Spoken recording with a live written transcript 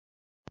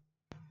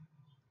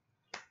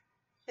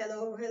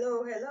Hello,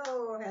 hello,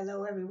 hello,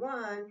 hello,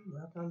 everyone.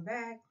 Welcome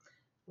back.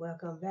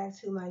 Welcome back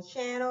to my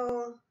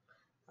channel.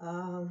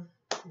 The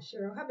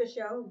Cheryl Hubbard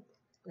Show.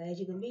 Glad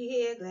you can be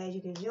here. Glad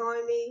you can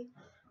join me.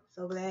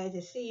 So glad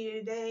to see you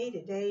today.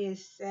 Today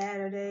is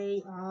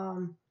Saturday,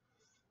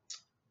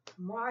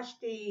 March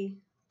the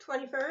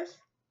 21st.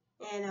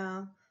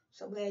 And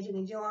so glad you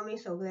can join me.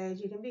 So glad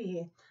you can be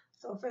here.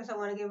 So first I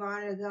want to give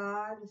honor to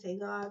God and say,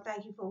 God,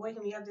 thank you for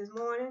waking me up this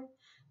morning.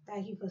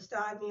 Thank you for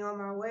starting me on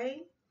my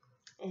way.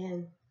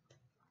 And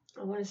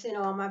I want to send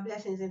all my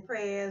blessings and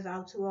prayers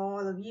out to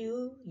all of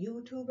you,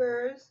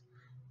 YouTubers,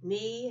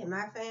 me and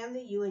my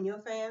family, you and your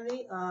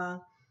family,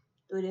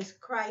 through this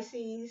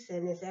crisis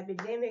and this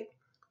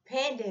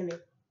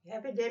pandemic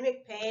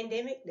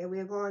that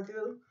we're going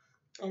through.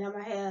 And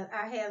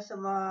I have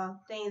some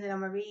things that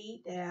I'm gonna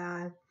read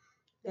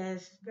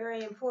that's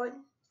very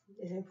important.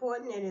 It's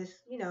important and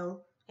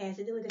has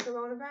to do with the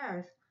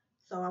coronavirus.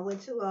 So I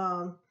went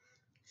to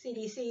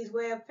CDC's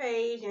web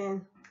page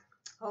and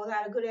a whole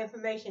lot of good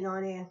information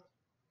on there.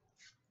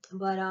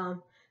 But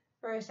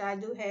first I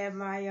do have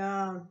my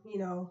have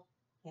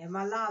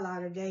my la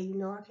today.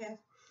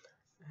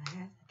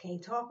 I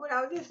can't talk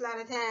without this a lot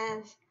of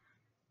times.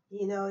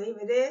 Either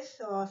this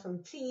or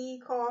some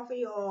tea,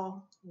 coffee,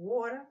 or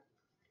water.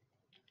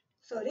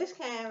 So this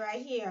kind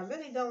right here, I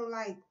really don't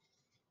like,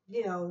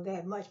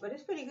 that much, but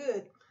it's pretty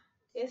good.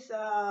 It's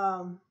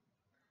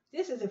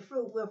this is a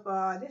fruit with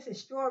this is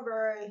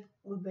strawberry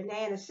with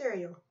banana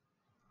cereal.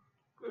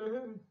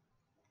 hmm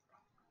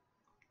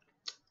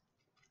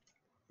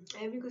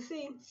And if you can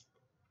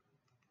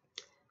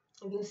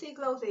see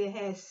closely, it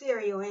has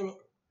cereal in it.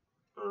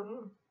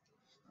 hmm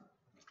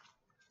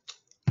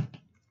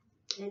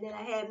And then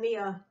I had me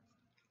a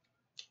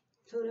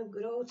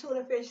good old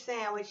tuna fish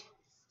sandwich.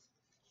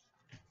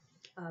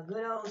 A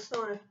good old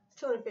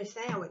tuna fish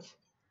sandwich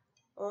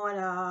on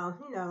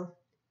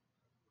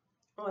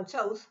on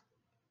toast.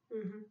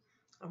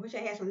 I wish I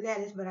had some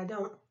lettuce, but I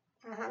don't.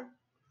 Uh-huh.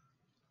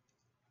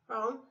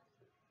 Um,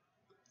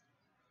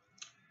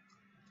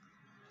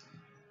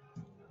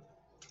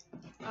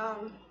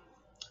 um,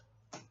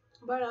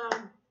 but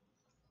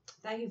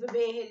thank you for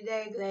being here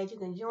today. Glad you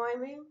can join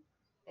me.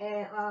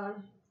 And I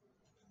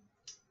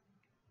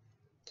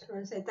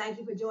want to say thank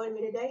you for joining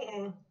me today.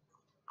 And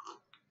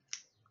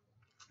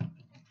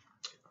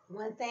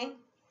one thing,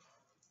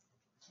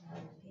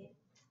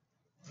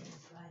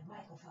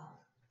 microphone.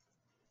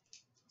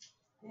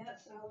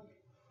 Yep. So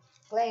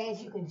glad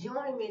you can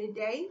join me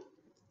today.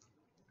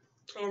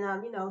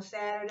 And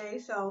Saturday,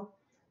 so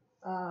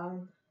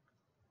um,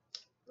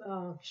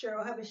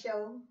 Cheryl Hubbard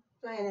Show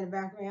playing in the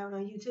background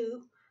on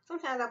YouTube.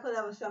 Sometimes I put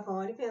other stuff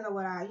on. Depends on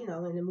what I in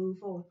the mood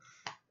for.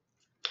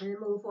 In the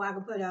mood for, I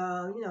can put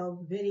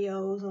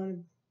videos,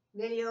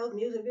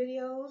 music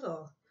videos,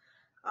 or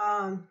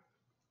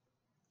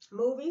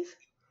movies,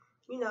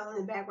 in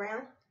the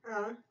background.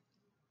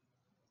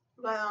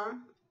 But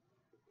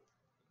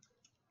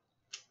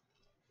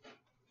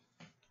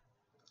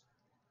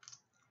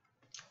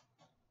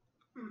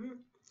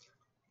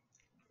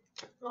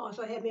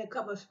also had me a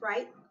cup of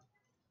Sprite.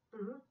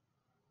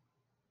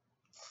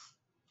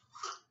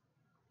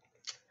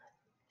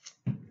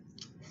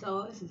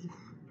 So this is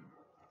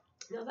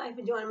thanks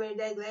for joining me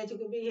today. Glad you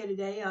can be here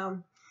today.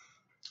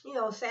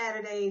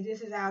 Saturdays,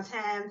 this is our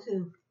time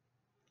to.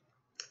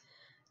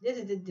 This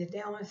is the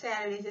day on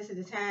Saturdays. This is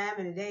the time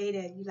and the day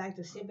that you like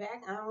to sit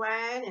back,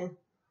 unwind, and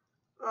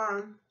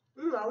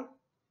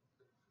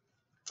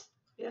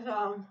just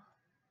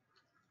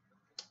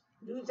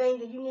do things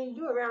that you need to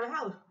do around the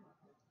house.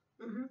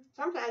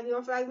 Sometimes you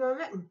don't feel like doing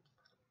nothing.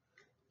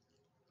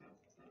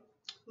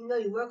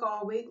 You work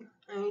all week,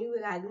 and you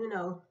be like,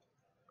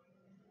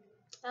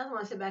 I just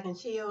want to sit back and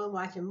chill,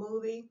 watch a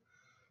movie,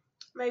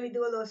 maybe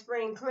do a little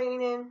spring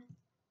cleaning,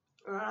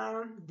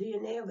 do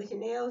your get your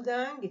nails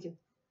done, get your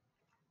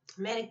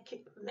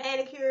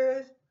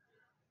manicures,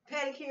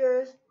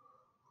 pedicures.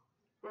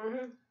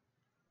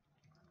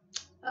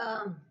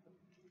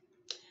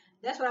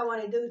 That's what I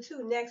want to do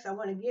too. Next, I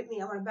want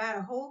to buy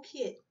the whole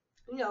kit.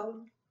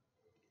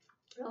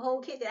 The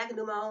whole kit that I can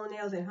do my own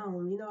nails at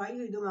home. I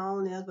usually do my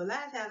own nails, but a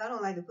lot of times I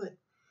don't like to put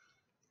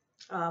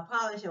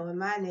polish on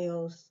my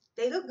nails.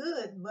 They look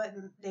good, but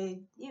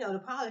the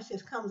polish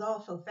just comes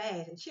off so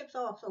fast. It chips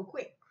off so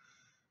quick.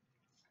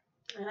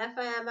 And I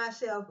find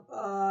myself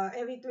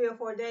every 3 or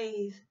 4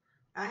 days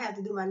I have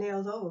to do my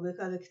nails over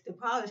because the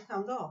polish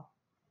comes off.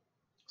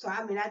 So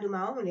I do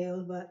my own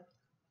nails, but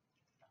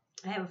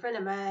I have a friend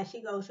of mine.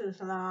 She goes to the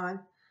salon,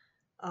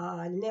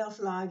 the nail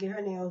salon, get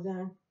her nails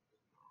done.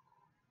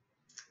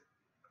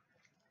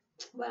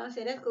 Well, I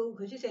said that's cool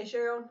because she said,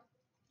 Cheryl.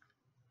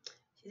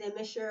 She said,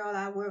 Miss Cheryl,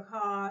 I work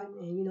hard,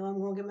 and I'm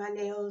gonna get my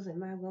nails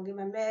and I'm gonna get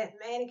my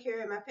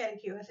manicure and my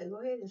pedicure. I said, go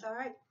ahead, it's all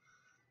right.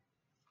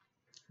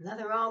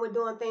 Nothing wrong with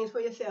doing things for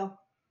yourself.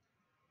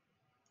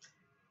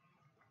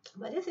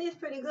 But this is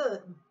pretty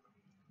good.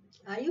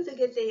 I used to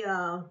get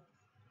the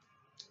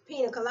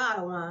pina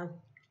colada one.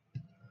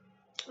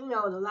 The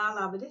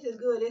la, but this is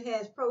good. It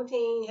has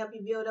protein, help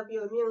you build up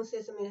your immune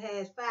system. It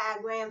has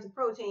 5 grams of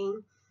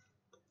protein.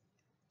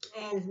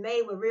 and it's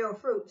made with real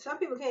fruit. Some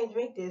people can't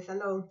drink this. I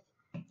know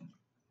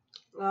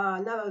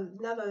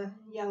another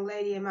young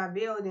lady in my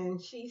building.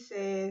 She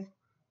says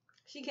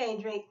she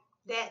can't drink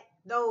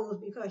those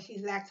because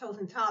she's lactose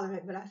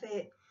intolerant. But I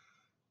said,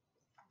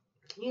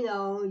 you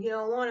know, you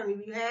don't want them.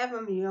 If you have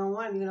them, you don't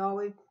want them. You can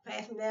always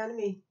pass them down to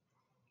me.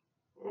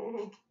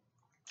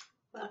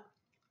 But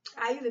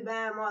I usually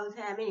buy them all the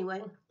time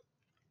anyway.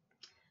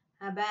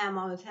 I buy them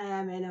all the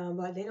time, and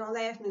but they don't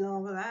last me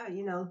long. Cause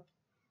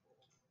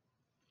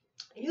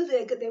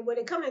usually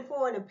they come in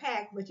 4 in a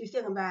pack, but you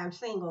still can buy them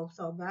single.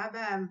 So, but I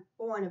buy them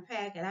 4 in a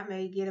pack, and I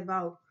may get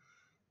about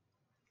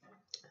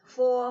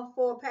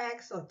 4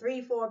 packs or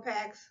 3 4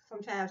 packs,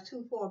 sometimes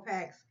 2 4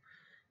 packs,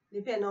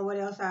 depending on what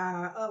else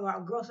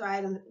other grocery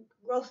items,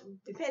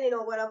 depending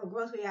on what other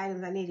grocery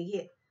items I need to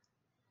get.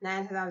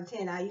 9 times out of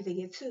 10, I usually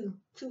get two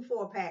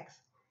 4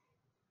 packs,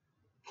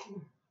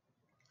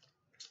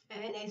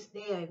 and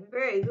they are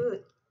very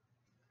good.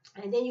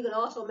 And then you can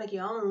also make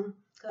your own.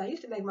 Cause I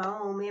used to make my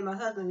own. Me and my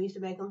husband, we used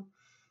to make them.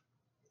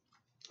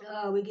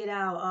 We get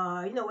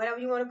out, whatever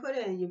you want to put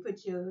in. You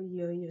put your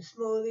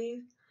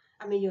smoothies.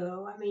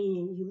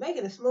 You make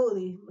it a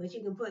smoothie, but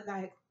you can put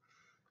like,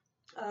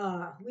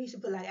 we used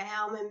to put like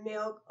almond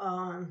milk.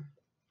 I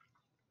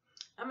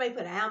may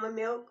put almond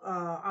milk,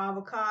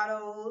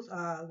 avocados,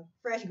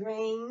 fresh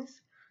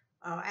greens,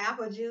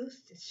 apple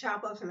juice. Just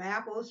chop up some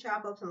apples,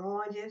 chop up some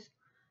oranges,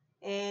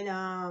 and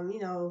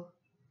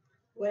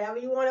whatever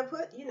you want to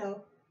put,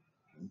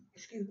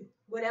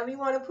 whatever you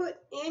want to put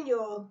in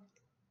your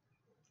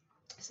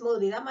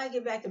smoothies. I might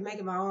get back to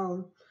making my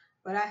own,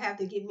 but I have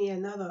to get me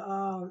another.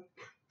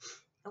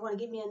 I want to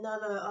get me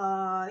another,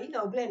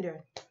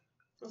 blender.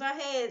 Cause I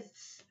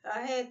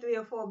had 3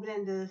 or 4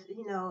 blenders,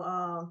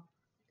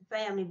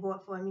 family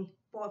bought for me,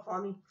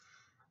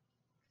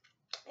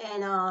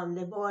 and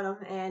they bought them,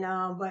 and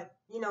but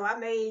I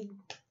made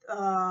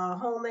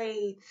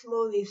homemade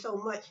smoothies so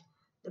much,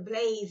 the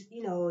blades,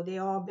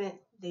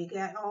 they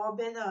got all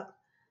bent up,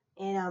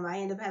 and I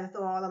ended up having to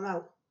throw all them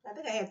out. I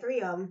think I had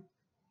 3 of them.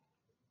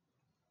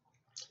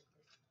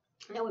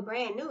 They were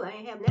brand new. I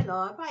ain't having that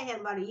long. I probably had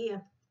them about a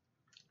year.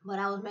 But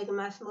I was making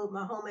my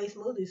homemade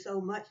smoothies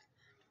so much,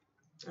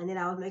 and then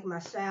I was making my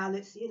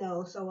salads, So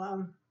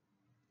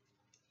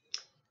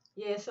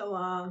yeah, so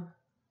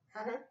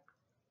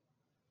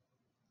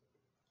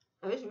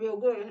it's real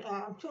good.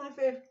 Tuna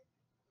fish,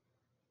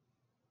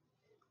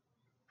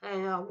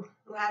 and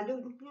when I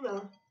do,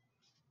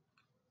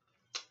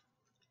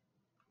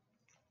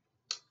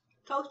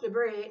 toast the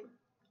bread,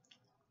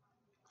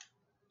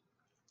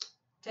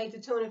 take the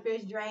tuna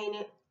fish, drain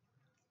it.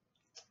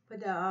 Put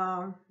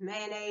the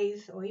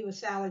mayonnaise or even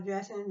salad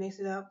dressing, mix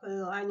it up, put a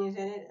little onions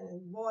in it,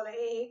 and boil an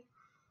egg.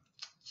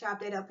 Chop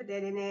that up, put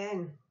that in there,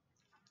 and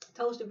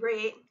toast the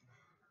bread.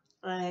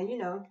 And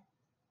and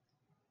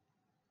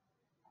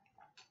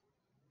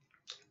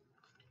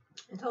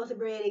toast the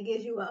bread, it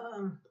gives you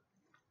I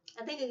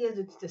think it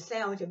gives the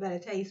sandwich a better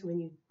taste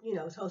when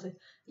you toast it.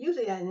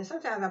 Usually, and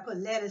sometimes I put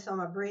lettuce on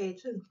my bread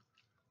too.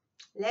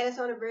 Lettuce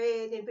on the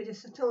bread, then put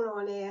just some tuna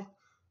on there.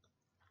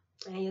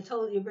 And your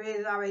bread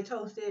is already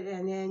toasted,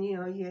 and then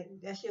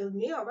that's your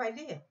meal right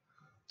there.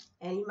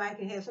 And you might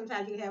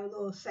sometimes you can have a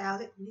little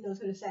salad,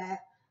 to the side.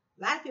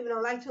 A lot of people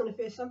don't like tuna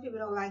fish. Some people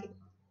don't like it.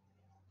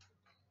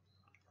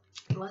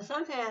 Well,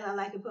 sometimes I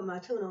like to put my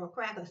tuna on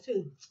crackers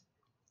too.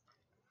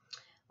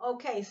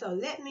 Okay, so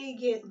let me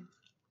get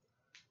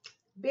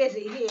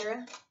busy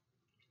here.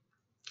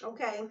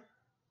 Okay.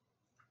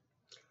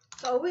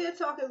 So we're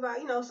talking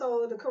about,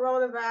 so the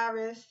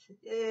coronavirus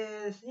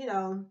is,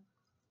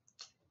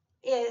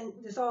 and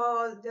that's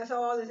all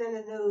that's in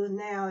the news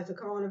now is the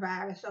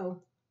coronavirus.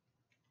 So,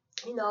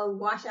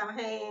 wash our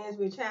hands.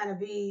 We're trying to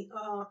be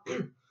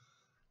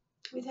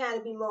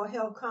more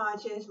health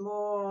conscious,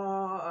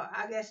 more,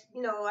 I guess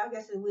we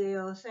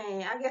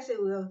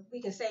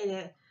can say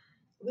that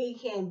we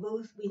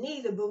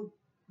need to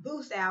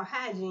boost our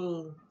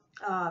hygiene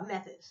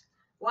methods.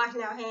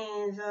 Washing our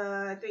hands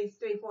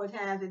 3-4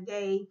 times a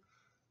day,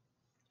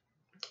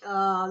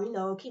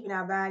 keeping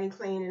our body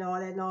clean and all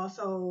that, and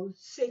also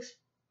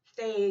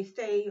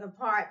stay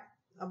apart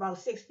about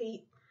 6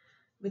 feet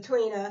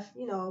between us,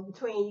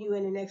 between you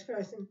and the next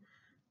person.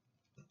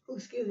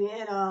 Excuse me.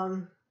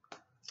 And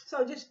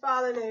so just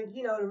following the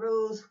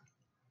rules,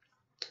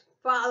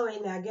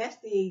 following, I guess,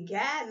 the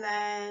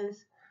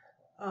guidelines,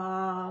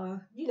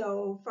 from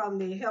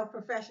the health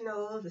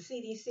professionals, the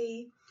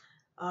CDC.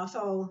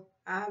 So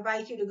I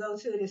invite you to go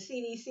to the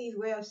CDC's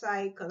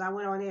website, because I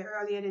went on there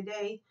earlier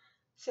today,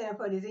 Center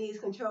for Disease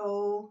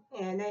Control,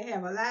 and they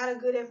have a lot of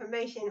good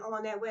information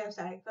on that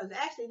website. Because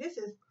actually, this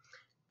is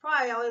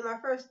my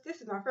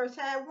first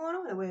time going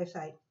on the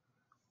website.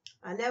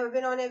 I've never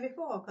been on there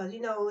before, because we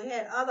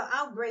had other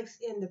outbreaks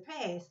in the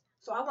past.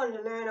 So I wanted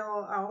to learn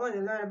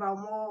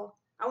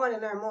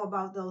more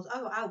about those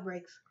other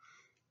outbreaks.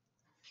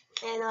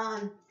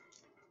 And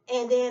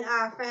then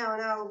I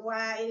found out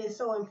why it is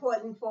so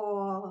important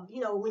for,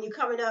 when you're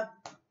coming up,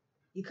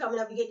 you're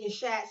getting your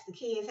shots. The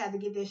kids have to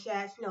get their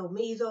shots,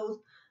 measles,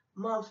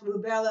 mumps,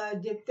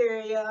 rubella,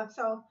 diphtheria.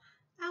 So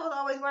I was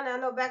always wondering, I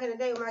know back in the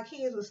day when my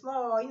kids were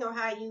small,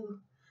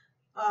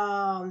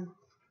 um,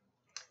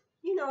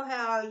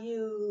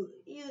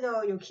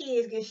 your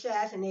kids get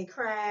shots and they're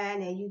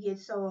crying and you get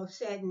so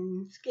upset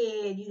and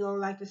scared you don't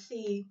like to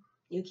see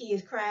your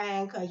kids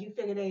crying because you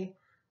figure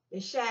the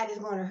shot is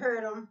going to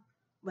hurt them.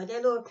 But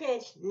that little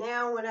pinch,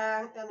 now over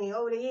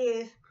the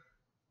years,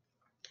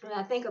 when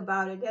I think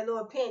about it, that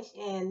little pinch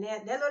and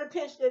that little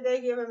pinch that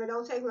they give them, it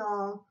don't take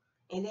long.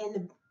 And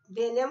then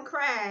them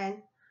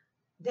crying,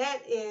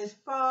 that is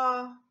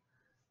far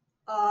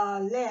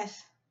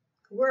less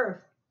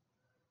worth.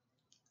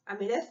 I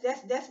mean,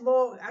 that's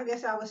more. I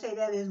guess I would say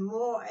that is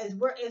more. It's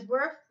worth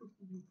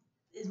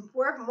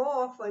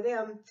more for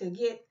them to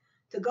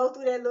go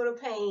through that little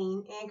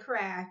pain and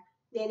cry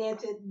than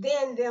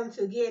them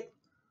to get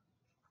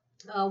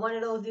one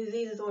of those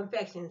diseases or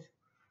infections,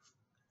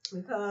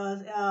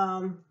 because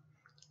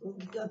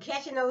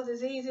catching those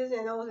diseases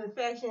and those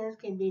infections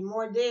can be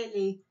more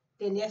deadly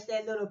than just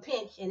that little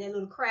pinch and that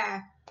little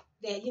cry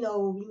that,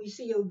 you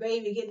see your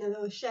baby getting a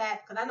little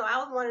shot. Because I know I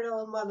was one of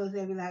those mothers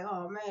that be like,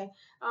 oh man,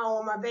 I don't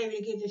want my baby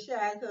to get the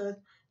shot because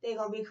they're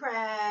going to be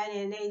crying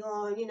and they're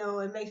going,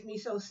 it makes me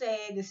so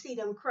sad to see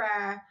them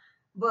cry.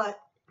 But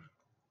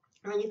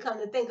when you come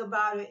to think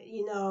about it,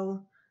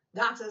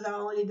 doctors are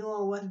only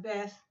doing what's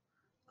best.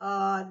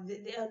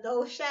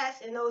 Those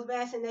shots and those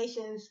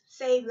vaccinations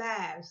save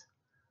lives.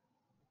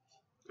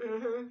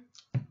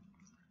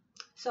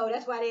 So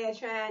that's why they are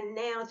trying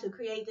now to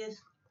create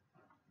this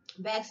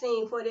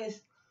vaccine for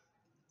this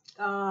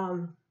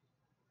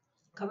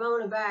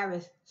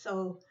coronavirus.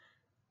 So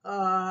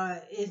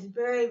it's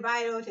very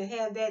vital to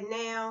have that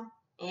now.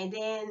 And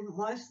then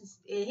once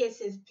it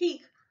hits its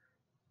peak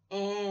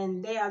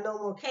and there are no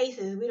more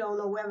cases, we don't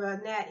know whether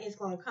or not it's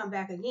going to come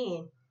back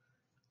again.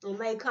 It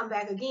may come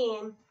back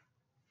again,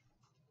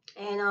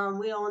 and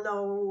we don't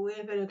know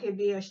if it could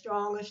be a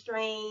stronger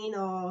strain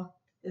or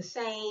the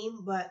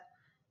same, but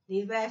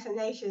these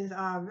vaccinations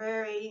are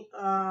very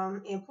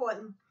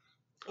important,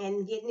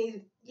 and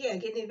getting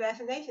these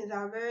vaccinations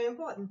are very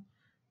important.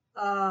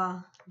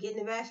 Getting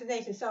the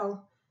vaccination.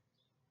 So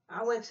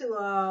I went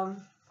to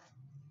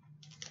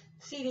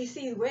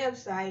CDC's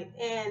website,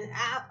 and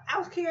I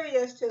was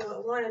curious to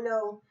want to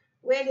know,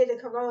 where did the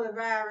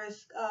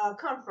coronavirus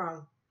come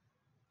from?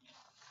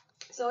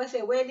 So it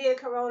said, where did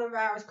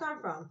coronavirus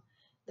come from?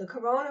 The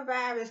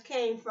coronavirus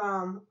came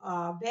from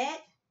a bat,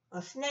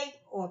 a snake,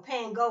 or a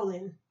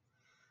pangolin.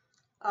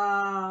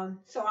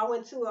 So I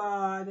went to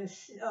the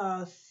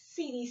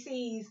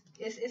CDC's.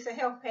 It's a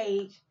health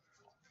page.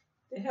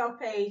 The health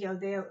page of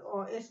their,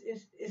 or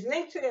it's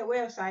linked to their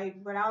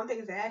website, but I don't think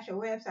it's the actual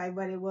website.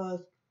 But it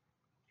was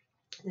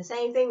the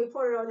same thing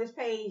reported on this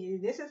page.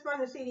 This is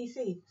from the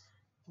CDC,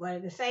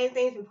 but the same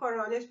things reported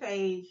on this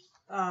page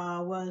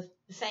was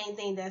the same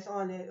thing that's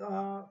on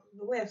the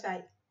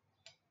website.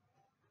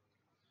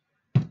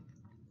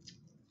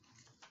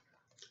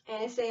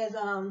 And it says,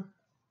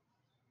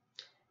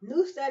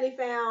 new study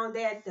found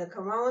that the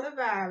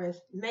coronavirus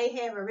may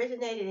have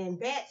originated in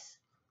bats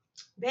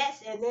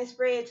and then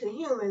spread to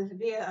humans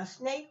via a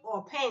snake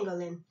or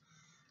pangolin.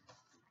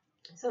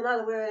 So in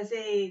other words,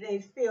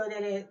 they feel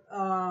that it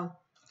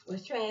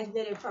was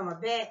transmitted from a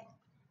bat,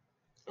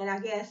 and I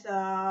guess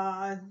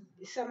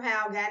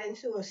somehow got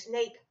into a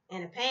snake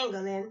and a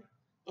pangolin,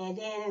 and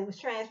then it was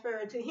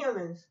transferred to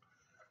humans.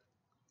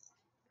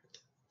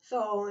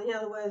 So in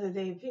other words,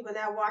 if people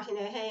not washing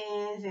their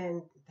hands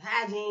and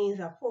hygienes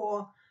are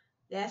poor,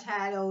 that's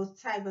how those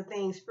type of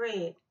things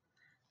spread.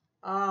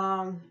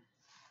 And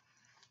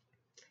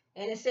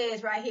it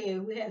says right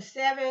here, we have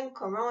 7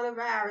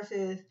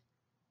 coronaviruses.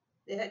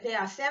 There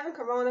are 7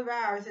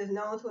 coronaviruses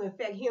known to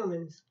infect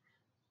humans.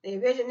 They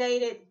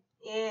originated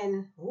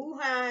in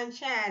Wuhan,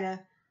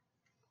 China,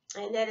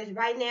 and that is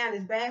right now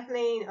is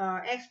baffling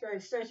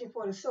experts searching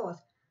for the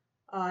source.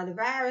 The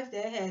virus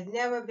has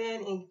never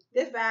been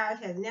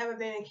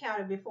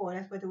encountered before.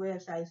 That's what the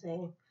website is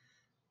saying.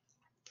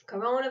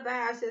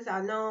 Coronaviruses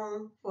are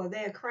known for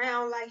their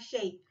crown-like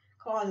shape,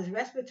 causes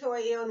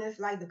respiratory illness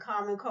like the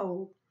common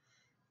cold.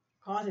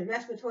 In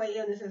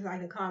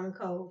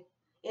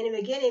the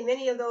beginning,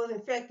 many of those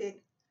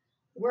infected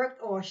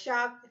worked or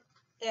shopped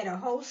at a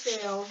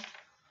wholesale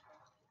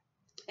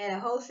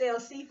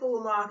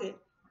seafood market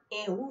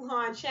in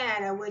Wuhan,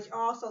 China, which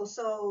also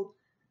sold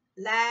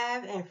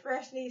live and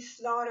freshly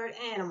slaughtered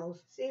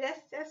animals. See,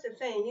 that's the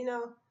thing,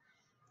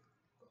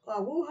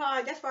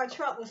 Wuhan. That's why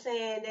Trump was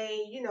saying that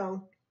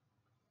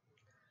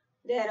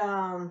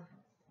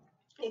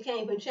it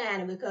came from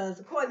China, because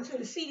according to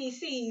the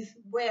CDC's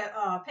web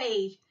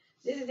page,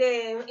 this is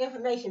their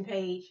information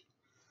page.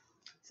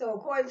 So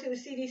according to the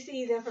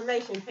CDC's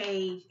information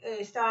page,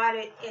 it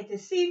started at the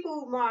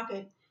seafood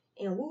market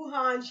in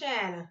Wuhan,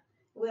 China,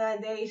 where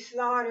they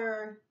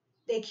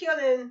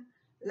killing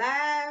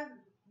live.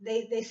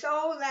 They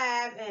sold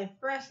live and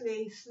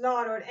freshly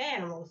slaughtered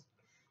animals.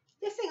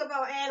 Just think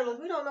about animals.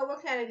 We don't know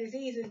what kind of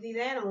diseases these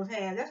animals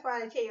have. That's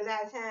why they tell you a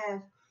lot of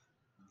times,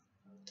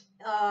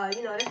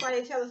 that's why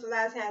they tell us a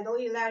lot of times, don't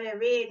eat a lot of that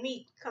red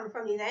meat coming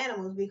from these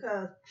animals,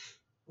 because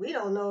we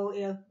don't know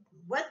if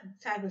what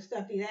type of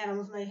stuff these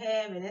animals may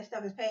have, and that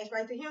stuff is passed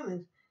right to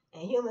humans.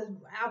 And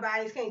humans, our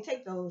bodies can't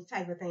take those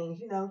type of things,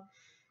 you know.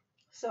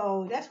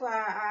 So that's why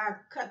I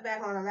cut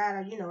back on a lot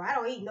of, you know, I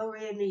don't eat no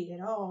red meat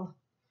at all.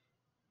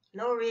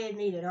 No red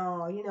meat at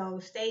all. You know,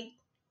 steak,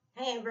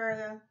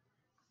 hamburger,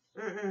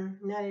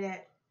 none of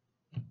that.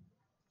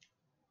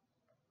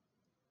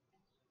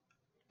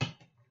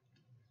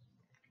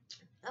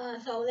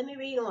 So let me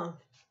read on.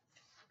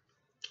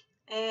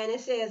 And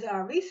it says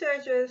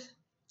researchers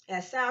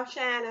at South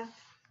China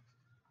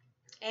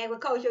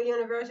Agricultural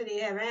University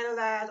have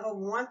analyzed over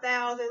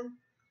 1,000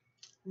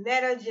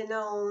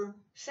 metagenome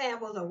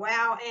samples of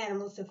wild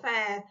animals to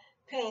find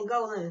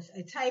pangolins,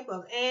 a type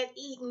of ant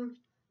eaters.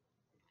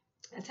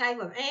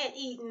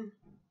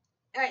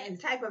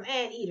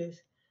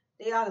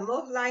 They are the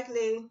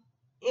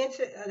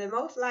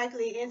most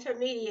likely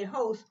intermediate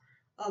host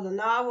of the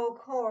novel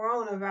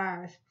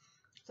coronavirus.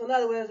 So in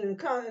other words,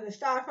 it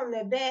starts from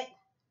the bat,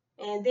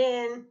 and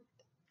then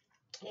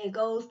it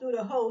goes through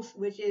the host,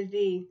 which is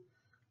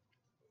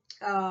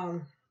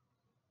um,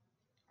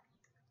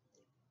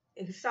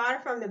 it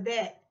started from the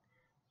bat,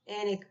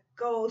 and it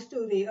goes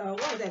through the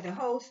what was that? The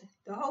host.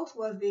 The host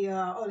was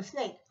the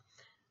snake.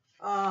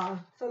 So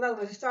in other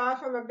words, it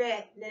starts from a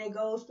bat, then it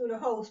goes through the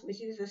host,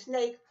 which is a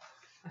snake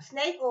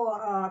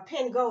or a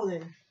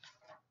pangolin.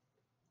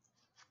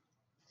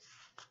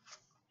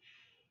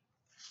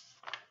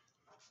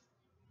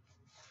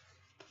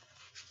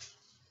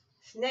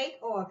 Snake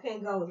or a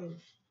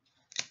pangolin.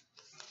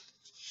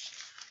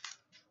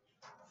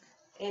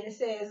 And it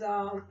says,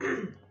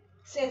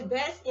 since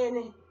bats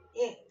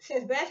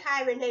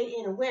hibernate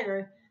in the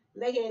winter,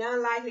 making it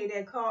unlikely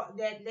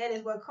that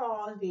is what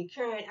caused the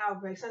current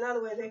outbreak. So in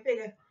other words, they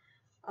figure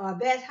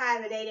bats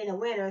hibernate in the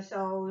winter,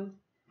 so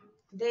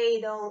they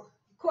don't,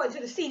 according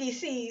to the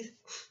CDC's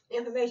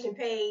information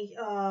page,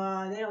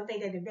 they don't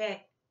think that the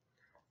bat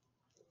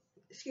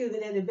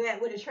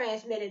would have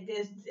transmitted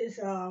this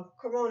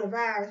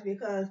coronavirus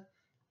because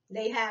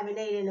they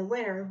hibernate in the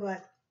winter.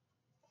 But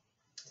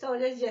so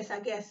this is just, I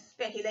guess,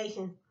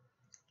 speculation.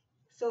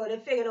 So they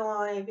figured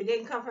on if it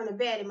didn't come from the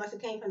bat, it must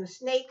have came from the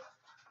snake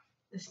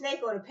or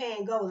the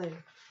pangolin.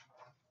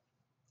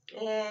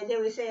 And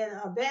then we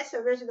said Best's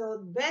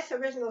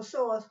original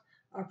source,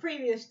 a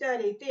previous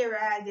study,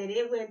 theorized that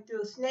it went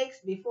through snakes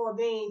before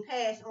being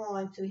passed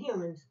on to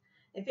humans.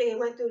 They figured it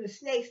went through the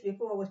snakes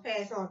before it was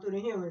passed on through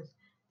the humans.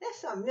 That's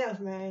something else,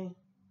 man.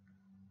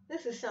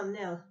 This is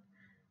something else.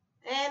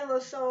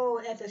 Animals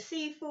sold at the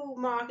seafood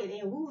market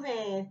in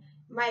Wuhan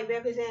might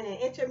represent an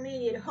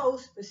intermediate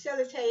host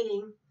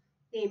facilitating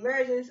the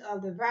emergence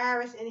of the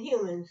virus in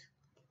humans.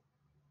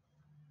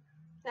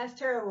 That's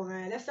terrible,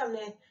 man. That's something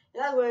that,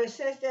 in other words,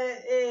 since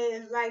that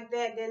is like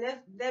that, then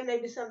that may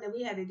be something that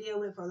we have to deal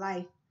with for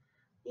life.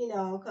 You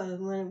know, because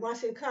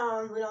once it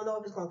comes, we don't know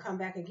if it's going to come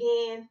back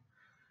again.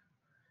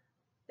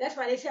 That's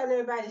why they're telling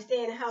everybody to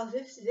stay in the house.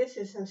 This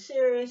is some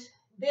serious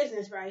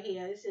business right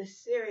here. This is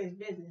serious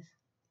business.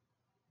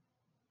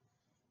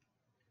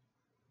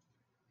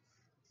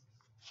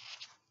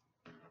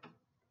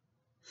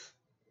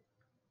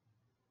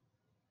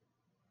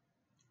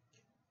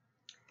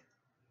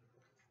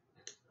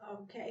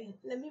 Okay,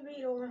 let me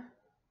read on.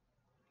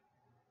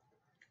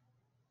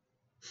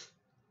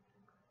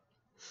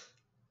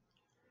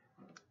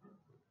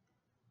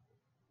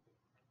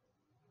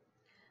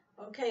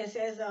 Okay, it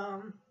says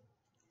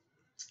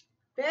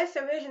Best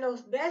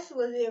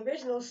was the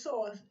original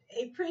source.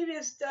 A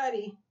previous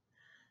study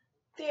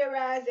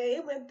theorized that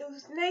it went through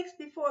snakes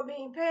before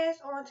being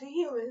passed on to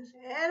humans.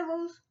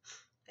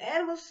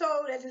 Animals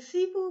sold at the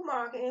seafood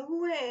market in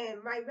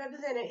Wuhan might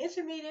represent an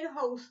intermediate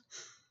host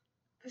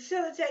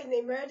facilitating the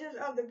emergence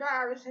of the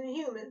virus in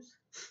humans.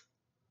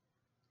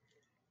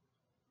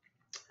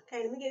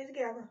 Okay, let me get it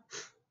together.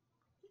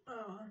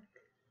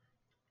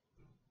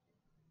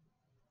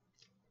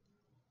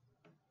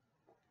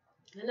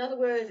 In other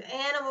words,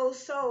 animals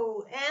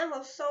sold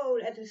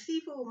at the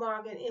seafood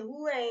market in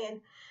Wuhan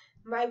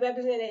might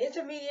represent an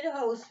intermediate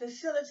host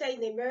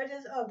facilitating the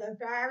emergence of the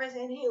virus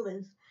in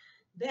humans.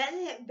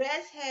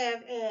 Bats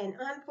have an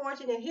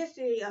unfortunate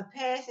history of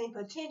passing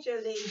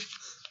potentially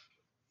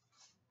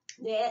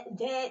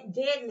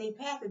deadly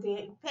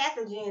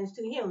pathogens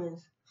to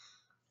humans.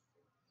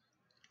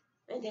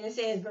 And then it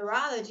says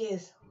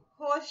virologists,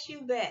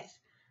 horseshoe bats,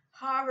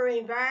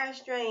 harboring virus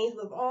strains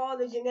with all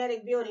the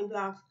genetic building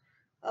blocks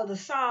of the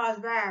SARS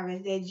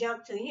virus that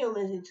jumped to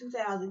humans in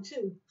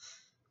 2002.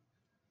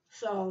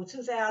 So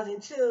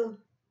 2002,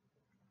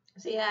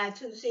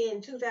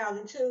 in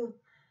 2002,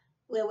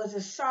 where it was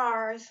a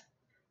SARS,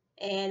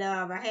 and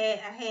I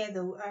had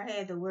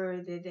the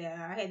word that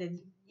I had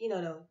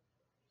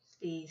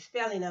the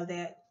spelling of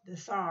that, the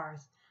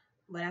SARS,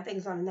 but I think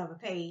it's on another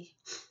page.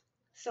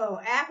 So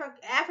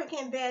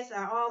African bats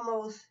are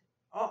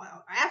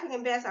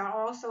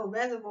also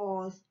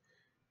reservoirs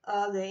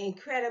of the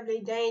incredibly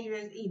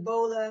dangerous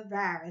Ebola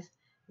virus.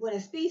 When a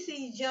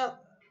species jump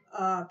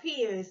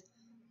appears,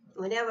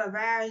 whenever a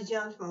virus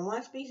jumps from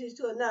one species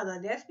to another,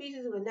 that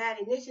species will not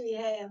initially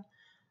have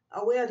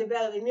a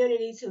well-developed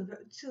immunity to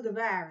the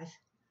virus.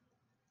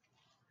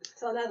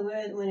 So in other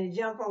words, when it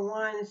jump from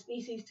one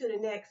species to the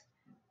next,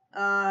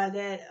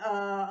 that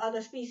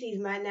other species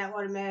might not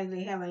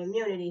automatically have an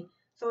immunity.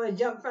 So it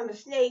jumped from the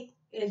snake,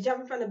 it's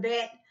jumping from the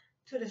bat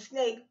to the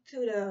snake to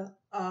the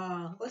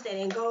what's that,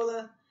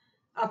 Angola,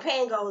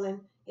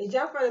 pangolin. It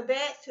jumped from the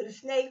bat to the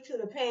snake to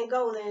the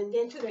pangolin,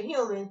 then to the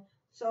human.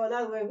 So in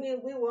other words,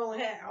 we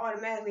won't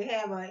automatically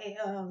have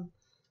a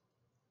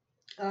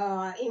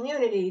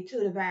immunity to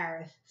the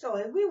virus. So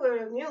if we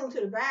were immune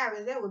to the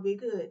virus, that would be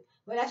good.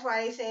 But that's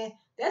why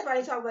that's why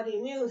they talk about the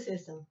immune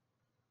system.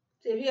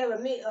 So if you have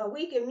a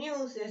weak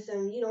immune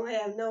system, you're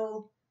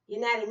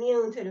not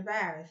immune to the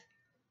virus.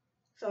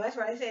 So that's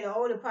why they say the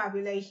older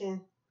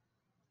population,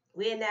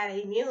 we're not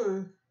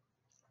immune.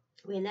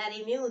 We're not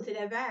immune to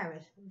that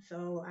virus.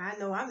 So I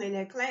know I'm in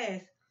that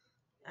class.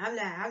 I'm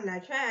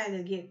not trying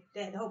to get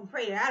that. Hope and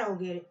pray that I don't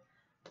get it.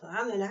 So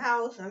I'm in the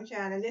house. I'm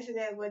trying to listen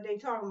to what they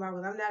talking about.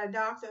 Because I'm not a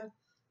doctor,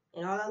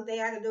 and all the thing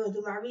I can do is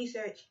do my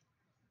research,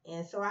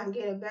 and so I can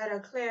get a better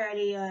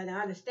clarity and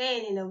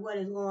understanding of what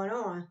is going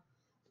on.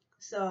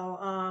 So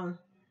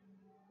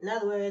in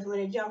other words, when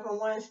it jumps from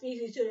one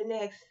species to the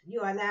next,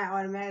 you are not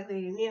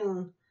automatically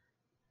immune.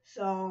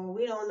 So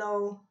we don't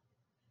know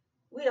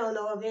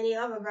if any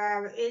other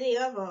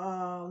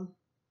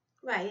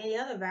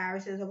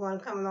viruses are going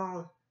to come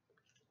along.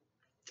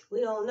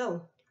 We don't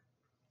know.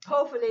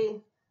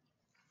 Hopefully,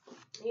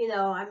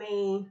 I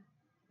mean,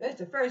 that's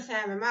the first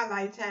time in my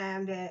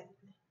lifetime that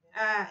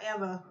I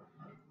ever,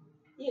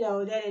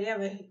 that it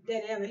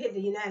ever hit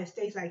the United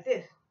States like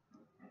this.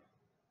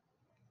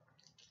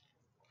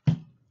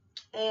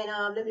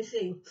 And let me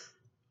see.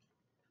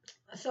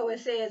 So it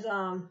says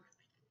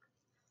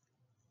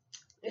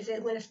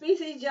when a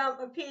species jump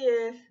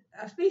appears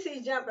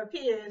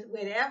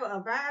whenever a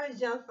virus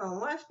jumps from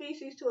one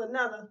species to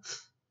another.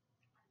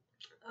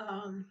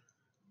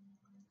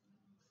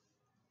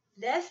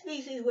 That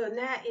species will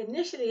not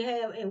initially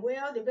have a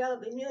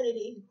well-developed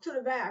immunity to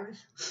the virus.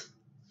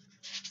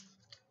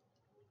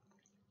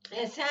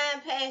 As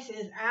time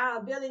passes, our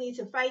ability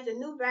to fight the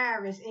new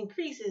virus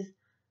increases,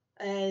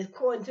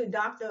 according to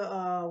Dr.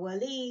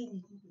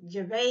 Walid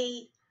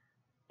Javaid.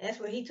 That's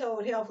what he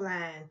told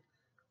Healthline.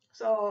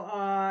 So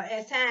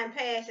as time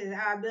passes,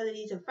 our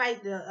ability to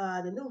fight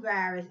the new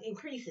virus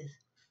increases.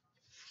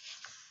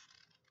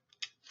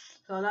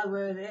 So in other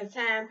words, as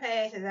time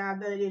passes, our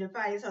ability to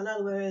fight. So in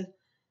other words,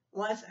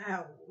 once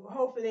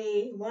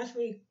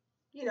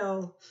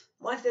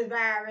this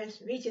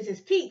virus reaches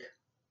its peak,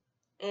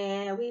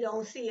 and we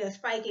don't see a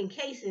spike in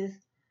cases,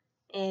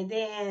 and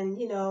then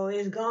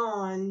it's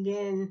gone.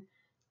 Then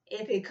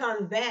if it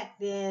comes back,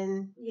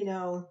 then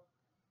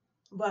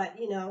but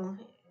we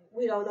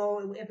don't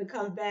know if it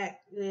comes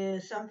back.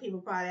 Some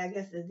people probably, I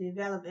guess, will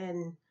develop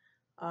and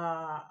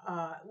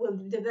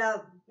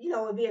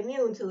will be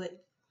immune to it.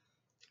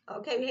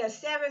 Okay, we have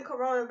 7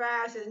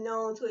 coronaviruses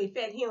known to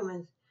affect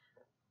humans.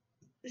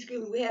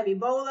 Excuse me. We have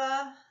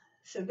Ebola,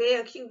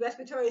 severe acute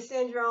respiratory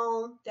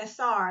syndrome. That's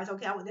SARS.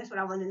 Okay, that's what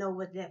I wanted to know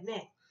what that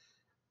meant.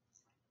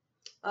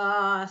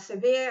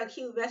 Severe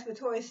acute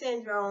respiratory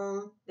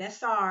syndrome. That's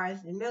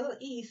SARS. The Middle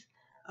East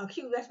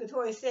acute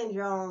respiratory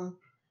syndrome.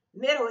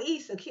 Middle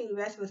East acute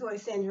respiratory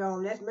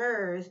syndrome. That's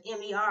MERS.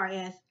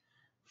 MERS.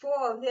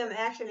 4 of them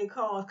actually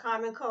cause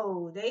common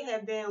cold. They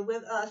have been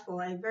with us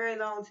for a very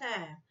long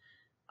time.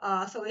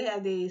 So we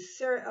have the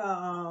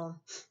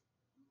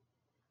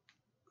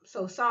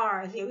so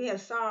SARS. Yeah, we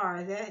have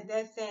SARS.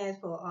 That stands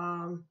for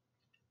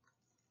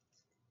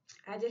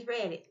I just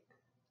read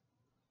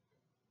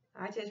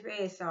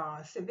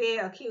SARS.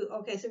 Severe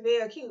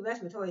acute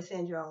respiratory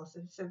syndrome.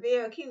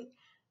 Severe acute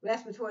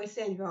respiratory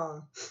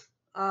syndrome.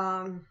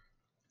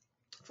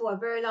 For a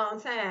very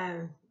long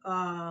time.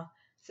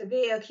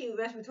 Severe acute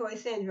respiratory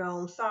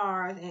syndrome,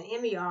 SARS, and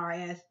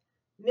MERS,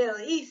 Middle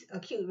East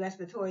acute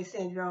respiratory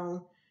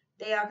syndrome.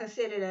 They are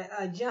considered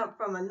a jump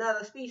from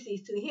another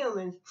species to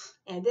humans,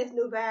 and this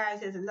new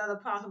virus is another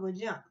possible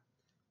jump.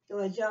 So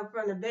a jump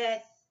from the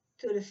bat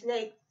to the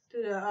snake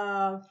to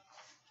the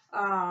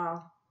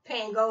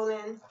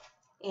pangolin,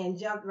 and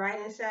jump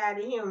right inside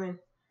the human.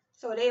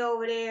 So they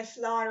over there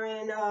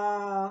slaughtering. They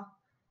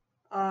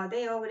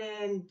over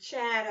there in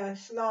China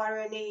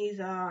slaughtering these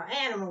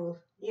animals,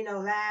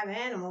 live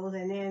animals,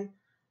 and then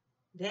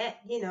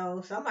that,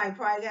 somebody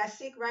probably got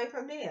sick right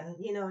from there.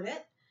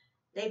 That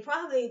they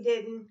probably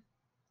didn't.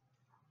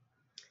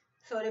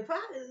 So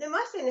they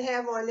must didn't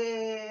have on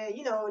their,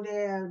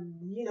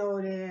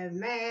 their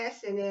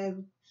masks and their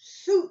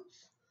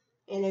suits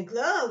and their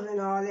gloves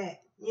and all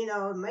that.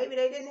 Maybe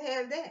they didn't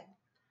have that,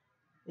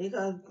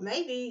 because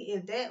maybe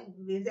if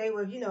they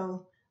were,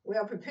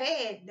 well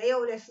prepared, they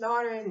over there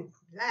slaughtering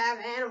live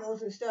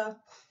animals and stuff.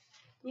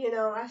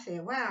 I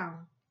said,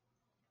 wow.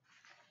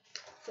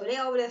 So they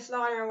over there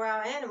slaughtering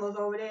wild animals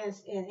over there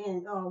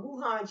in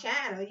Wuhan,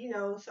 China.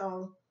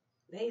 So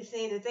they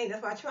seen the thing.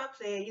 That's why Trump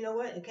said, you know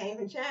what, it came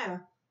from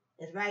China.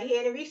 It's right here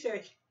in the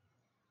research.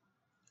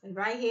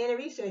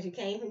 It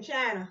came from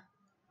China.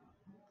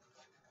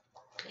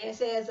 It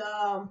says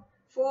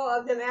 4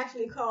 of them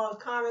actually cause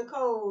common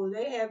cold.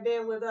 They have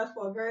been with us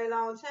for a very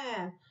long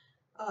time.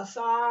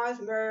 SARS,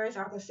 MERS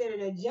are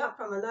considered a jump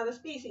from another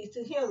species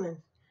to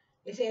humans.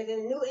 It says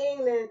in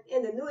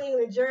the New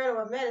England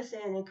Journal of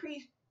Medicine,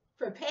 increased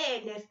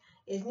preparedness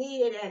is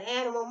needed at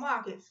animal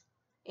markets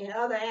and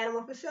other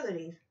animal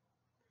facilities.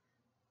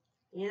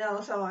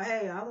 So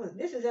hey,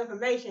 this is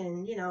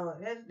information.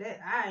 That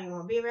I ain't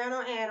gonna be around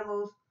no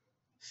animals,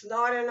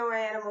 slaughtering no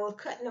animals,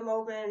 cutting them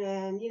open,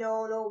 and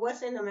don't know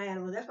what's in them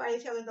animals. That's why they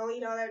tell us don't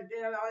eat all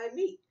that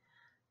meat,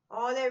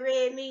 all that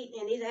red meat,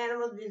 and these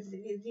animals, these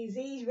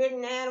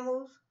disease-ridden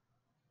animals.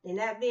 They're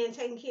not being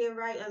taken care of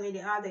right. I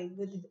mean,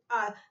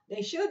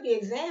 they should be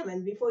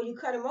examined before you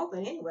cut them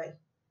open anyway.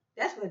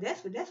 That's what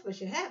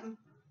should happen.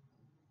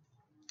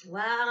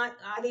 Why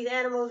are these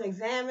animals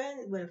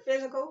examined with a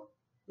physical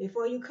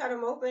before you cut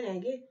them open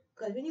and get?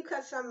 Because when you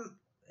cut some,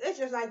 it's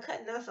just like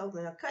cutting us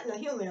open or cutting a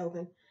human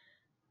open.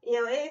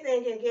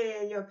 Anything can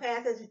get in your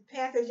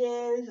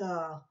pathogens,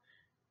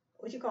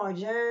 what you call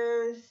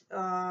germs,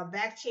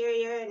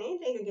 bacteria, and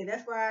anything can get.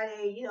 That's why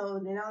they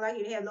don't like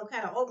you to have no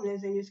kind of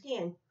openings in your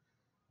skin.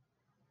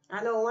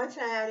 I know one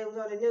time it was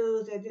on the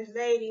news that this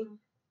lady,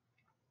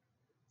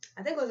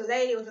 I think it was a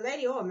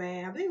lady or a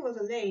man. I believe it was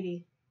a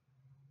lady.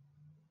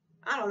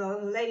 I don't know,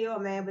 it was a lady or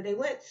a man, but they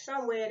went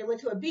somewhere. They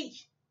went to a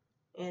beach,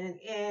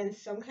 and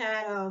some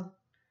kind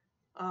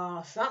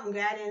of something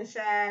got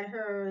inside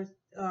her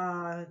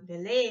the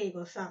leg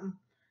or something.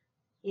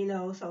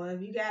 So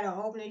if you got an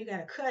opening, you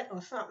got a cut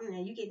or something,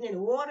 and you getting in the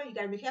water, you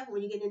got to be careful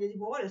when you get into these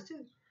waters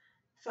too.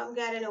 Something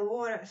got in the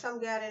water,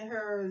 something got in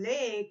her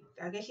leg.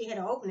 I guess she had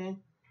an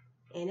opening,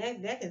 and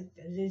the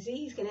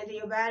disease can enter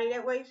your body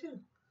that way too.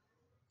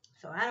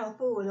 So I don't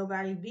fool with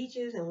nobody's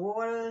beaches and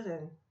waters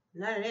and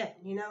none of that.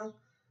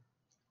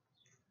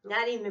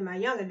 Not even in my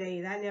younger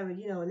days. I never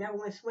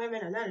went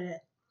swimming or none of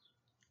that.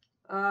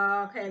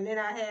 Okay, and then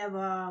I have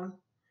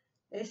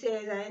it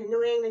says in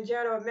New England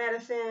Journal of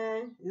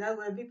Medicine, in other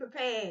words, be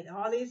prepared.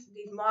 All these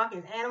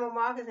markets, animal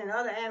markets and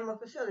other animal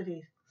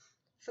facilities.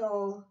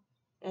 So,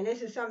 and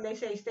this is something they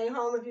say, stay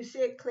home if you're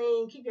sick,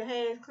 clean, keep your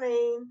hands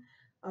clean,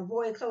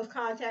 avoid close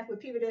contact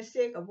with people that are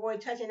sick, avoid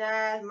touching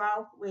eyes,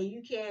 mouth, where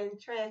you can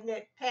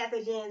transmit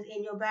pathogens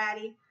in your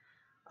body.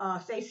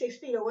 Stay 6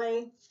 feet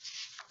away.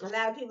 A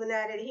lot of people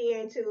not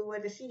adhering to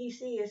what the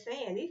CDC is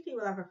saying. These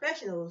people are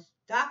professionals,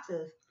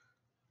 doctors.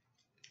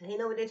 They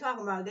know what they're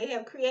talking about. They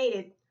have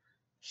created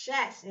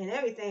shots and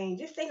everything.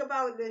 Just think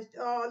about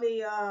all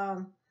the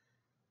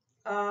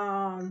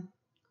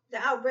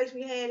outbreaks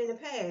we had in the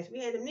past. We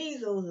had the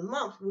measles, the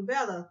mumps,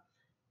 rubella,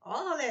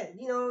 all that.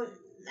 A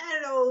lot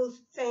of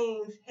those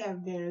things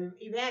have been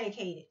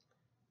eradicated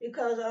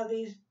because of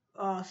these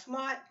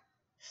smart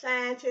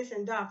scientists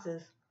and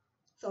doctors.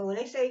 So when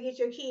they say take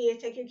your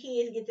kids to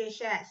get their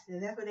shots, then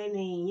that's what they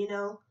mean.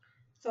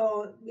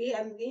 So we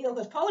have,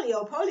 because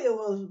polio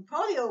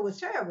was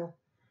terrible.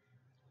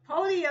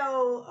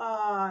 Polio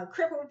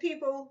crippled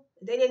people.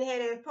 They didn't have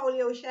their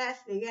polio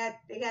shots. They got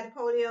the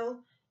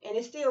polio, and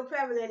it's still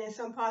prevalent in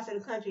some parts of the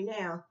country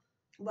now.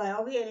 But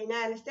over here in the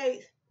United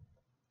States,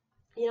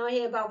 you don't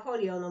hear about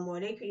polio no more.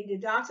 They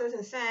created doctors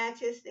and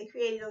scientists. They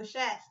created those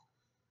shots.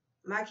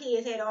 My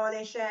kids had all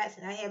their shots,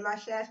 and I had my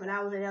shots when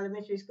I was in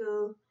elementary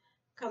school,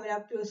 coming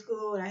up through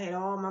school, and I had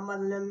all my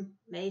mother and them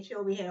made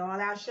sure we had all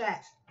our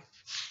shots.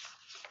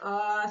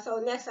 So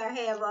next I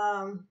have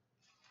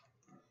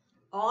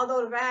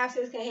although the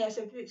viruses can have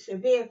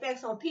severe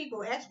effects on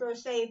people,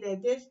 experts say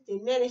that this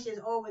diminishes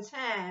over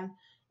time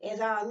as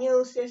our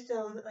immune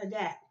system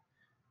adapt.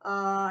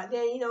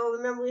 Then,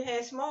 remember we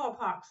had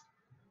smallpox.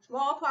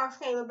 Smallpox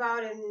came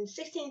about in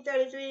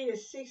 1633 to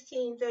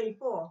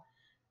 1634.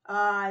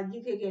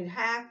 You could get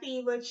high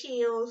fever,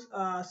 chills,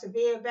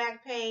 severe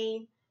back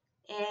pain,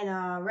 and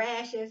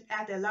rashes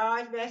after a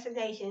large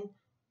vaccination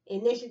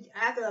initiative.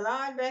 After a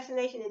large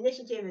vaccination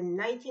initiative in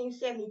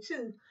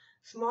 1972,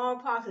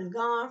 smallpox is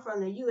gone from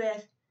the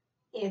U.S.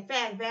 In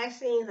fact,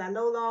 vaccines are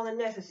no longer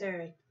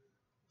necessary.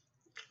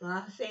 Well,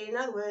 I say in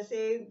other words,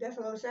 that's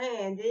what I'm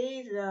saying.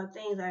 These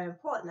things are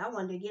important. I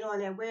wanted to get on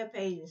that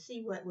webpage and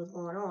see what was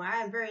going on. I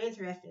am very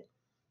interested.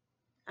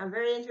 I'm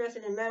very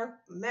interested in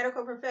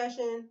medical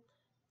profession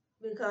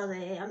because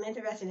I'm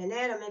interested in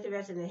that. I'm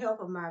interested in the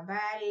health of my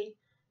body,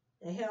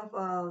 the health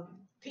of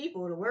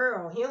people, the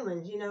world,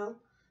 humans,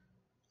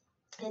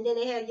 And then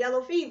they had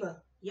yellow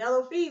fever.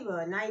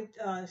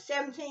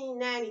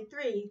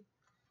 1793.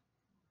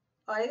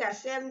 Oh, they got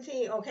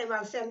 17. Oh, came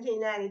out in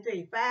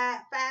 1793.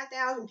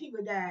 5,000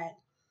 people died.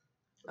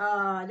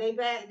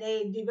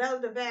 They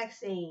developed a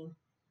vaccine,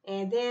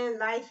 and then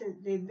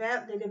they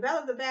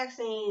developed the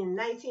vaccine in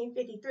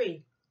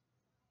 1953.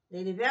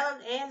 They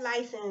developed and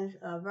licensed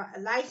a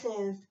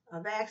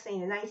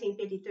vaccine in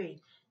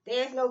 1953.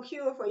 There's no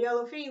cure for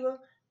yellow fever,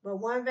 but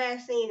one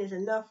vaccine is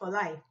enough for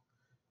life.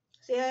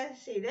 See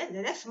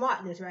that's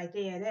smartness right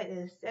there. That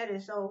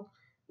is so.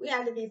 We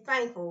have to be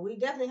thankful. We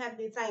definitely have to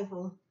be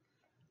thankful.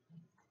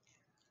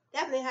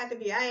 Definitely have to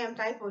be. I'm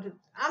thankful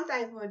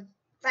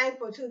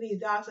to these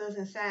doctors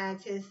and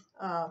scientists.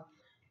 The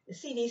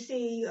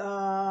CDC.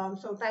 I'm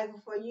so thankful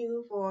for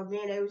you for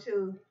being able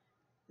to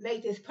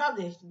make this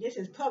published. This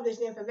is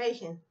published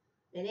information.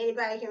 that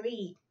anybody can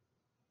read.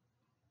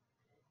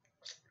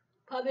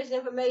 Published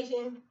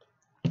information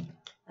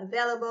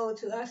available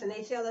to us, and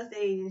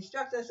they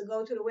instruct us to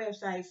go to the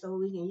website so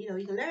we can,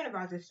 you can learn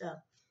about this stuff.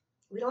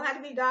 We don't have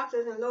to be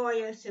doctors and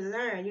lawyers to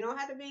learn. You don't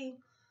have to be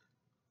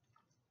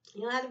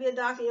a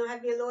doctor. You don't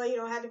have to be a lawyer. You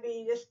don't have to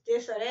be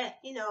this or that.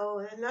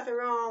 There's nothing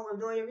wrong with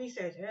doing your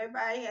research.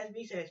 Everybody has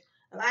research.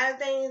 A lot of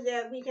things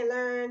that we can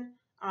learn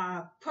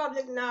are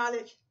public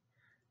knowledge,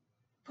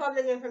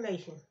 public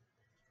information.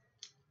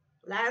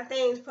 A lot of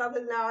things,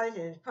 public knowledge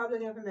and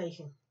public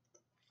information.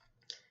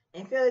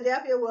 And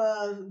Philadelphia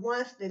was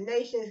once the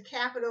nation's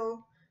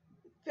capital.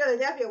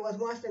 Philadelphia was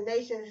once the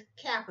nation's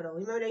capital.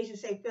 Remember they used to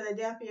say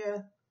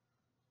Philadelphia.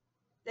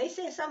 They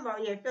said something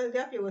about,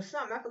 Philadelphia was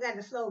something. I forgot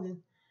the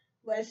slogan.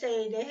 But it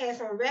said they had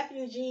some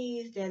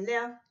refugees that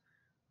left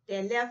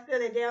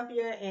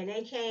Philadelphia, and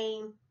they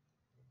came.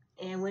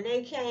 And when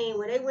they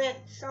went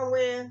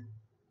somewhere,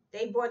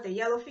 they brought the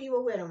yellow fever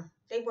with them.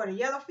 They brought a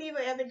yellow fever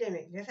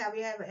epidemic. That's how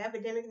we have an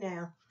epidemic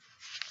now.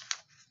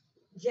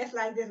 Just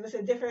like this was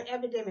a different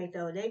epidemic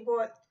though. They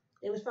was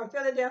from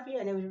Philadelphia,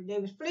 and they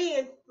was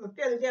fleeing from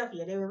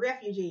Philadelphia. They were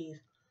refugees.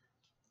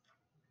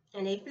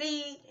 And they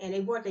fled, and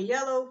they brought the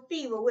yellow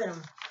fever with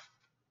them.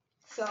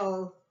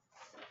 So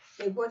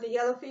they brought the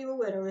yellow fever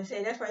with them, and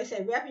said that's why they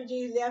said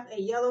refugees left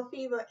a yellow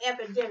fever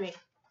epidemic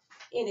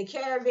in the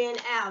Caribbean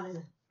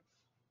island.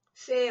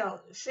 They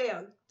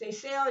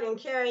sailed and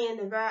carrying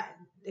the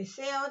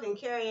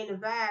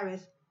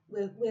virus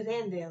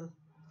within them.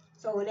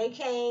 So when they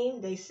came,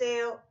 they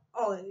sailed.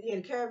 Oh, yeah,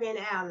 the Caribbean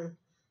island.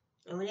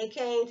 And when they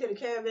came to the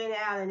Caribbean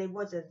island, they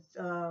brought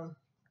the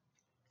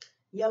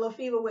yellow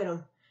fever with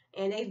them.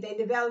 And they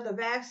developed a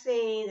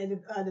vaccine.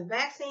 The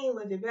vaccine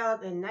was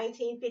developed in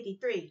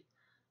 1953.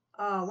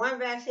 One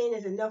vaccine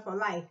is enough for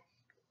life.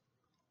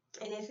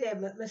 And they said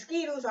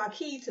mosquitoes are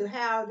key to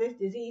how this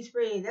disease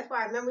spreads. That's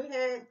why I remember we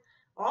had,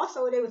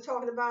 also they were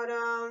talking about,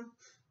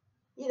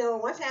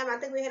 one time I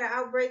think we had an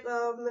outbreak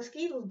of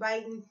mosquitoes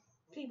biting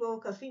people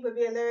because people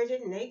be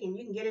allergic, and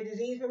you can get a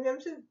disease from them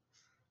too.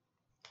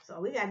 So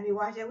we got to be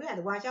watching. We got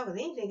to watch out because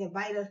anything can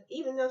bite us,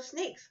 even those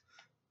snakes.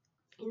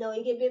 You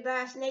get bit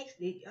by a snake.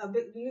 You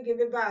get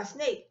bit by a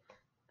snake.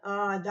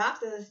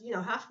 Doctors,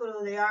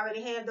 hospitals, they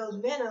already have those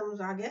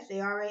venoms. I guess they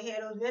already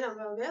had those venoms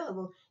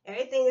available.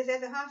 Everything is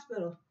at the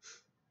hospital.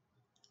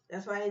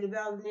 That's why they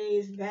developing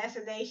these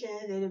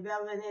vaccinations. They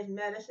developing this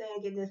medicine,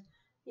 getting this,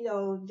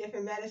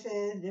 different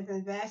medicines,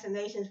 different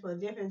vaccinations for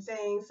different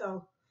things.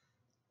 So,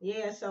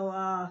 yeah,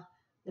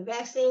 the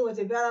vaccine was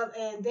developed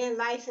and then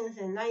licensed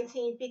in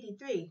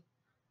 1953.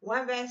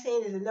 One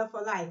vaccine is enough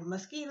for life.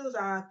 Mosquitoes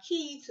are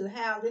key to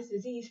how this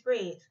disease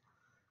spreads.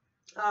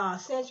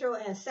 Central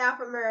and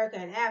South America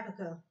and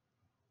Africa.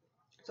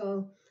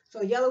 So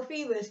yellow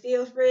fever is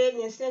still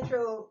spreading in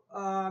Central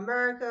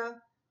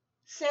America,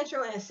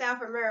 Central and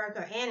South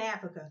America and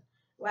Africa.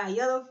 While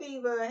yellow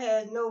fever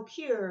has no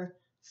cure,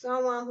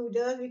 someone who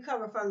does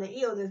recover from the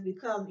illness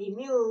becomes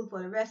immune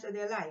for the rest of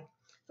their life.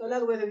 So in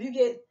other words, if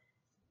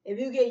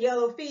you get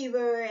yellow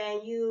fever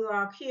and you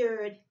are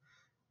cured,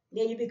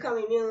 then you become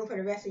immune for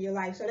the rest of your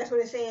life. So that's what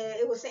it said.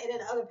 It was saying in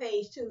the other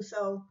page too.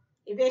 So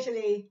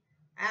eventually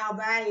our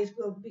bodies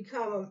will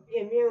become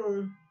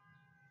immune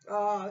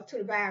to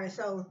the virus.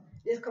 So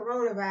this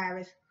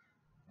coronavirus,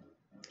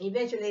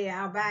 eventually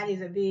our bodies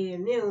will be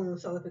immune.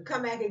 So if it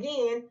come back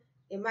again,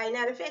 it might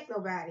not affect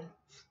nobody.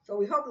 So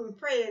we hope and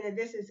pray that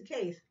this is the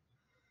case.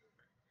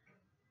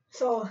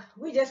 So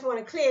we just want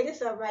to clear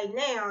this up right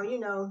now,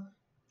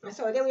 And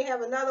so then we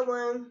have another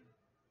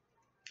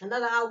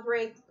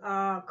outbreak,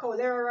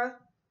 cholera.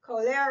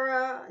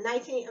 Cholera,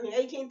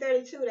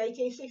 1832 to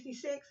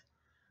 1866.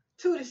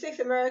 2 to 6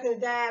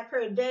 Americans died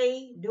per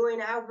day during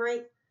the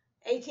outbreak.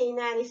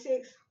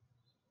 1896,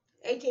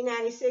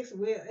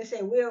 it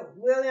said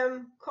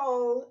William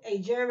Cole, a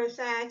German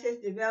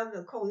scientist, developed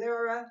a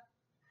cholera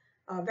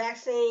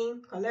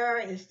vaccine.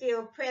 Cholera is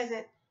still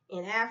present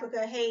in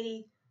Africa,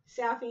 Haiti,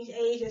 Southeast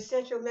Asia,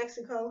 Central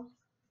Mexico.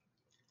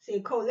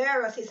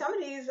 Cholera. Some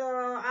of these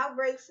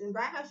outbreaks and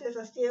viruses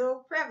are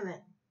still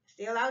prevalent,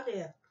 still out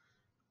there.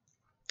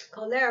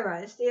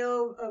 Cholera is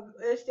still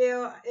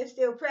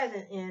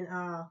present in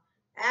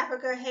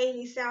Africa,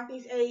 Haiti,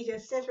 Southeast Asia,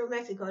 Central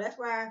Mexico. That's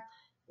why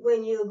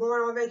when you're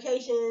going on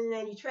vacation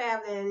and you're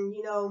traveling,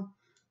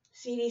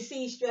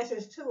 CDC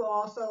stresses too.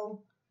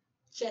 Also,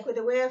 check with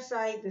the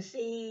website to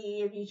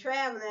see if you're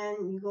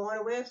traveling. You go on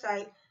the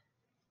website.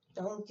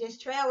 Don't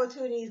just travel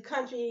to these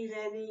countries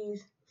and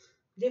these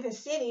different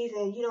cities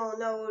and you don't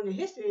know the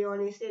history on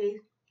these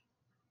cities.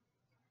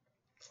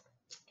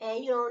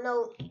 And you don't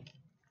know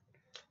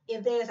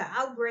if there's an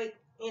outbreak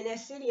in that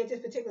city at this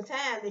particular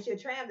time that you're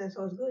traveling.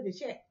 So it's good to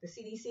check the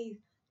CDC,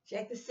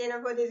 check the Center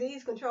for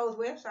Disease Control's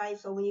website.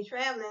 So when you're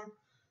traveling,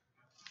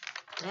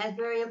 that's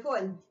very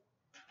important.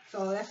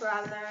 So that's what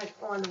I learned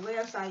on the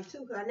website too,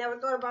 because I never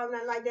thought about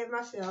nothing like that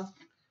myself.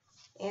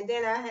 And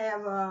then I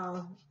have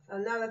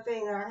another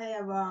thing.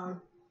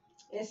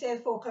 It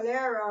says for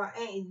cholera,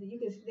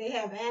 they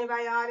have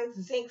antibiotics,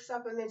 zinc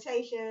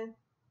supplementation,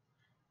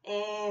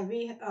 and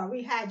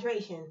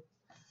rehydration.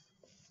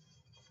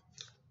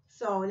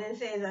 So and then it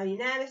says the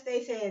United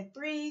States had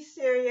 3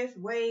 serious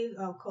waves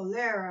of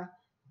cholera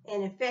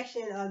and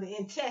infection of the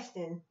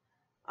intestine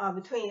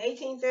between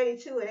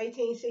 1832 and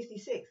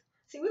 1866.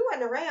 See, we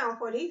wasn't around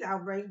for these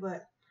outbreaks,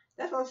 but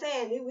that's what I'm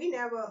saying. We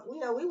never, we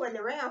wasn't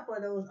around for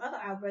those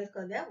other outbreaks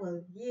because that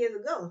was years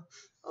ago.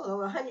 Oh,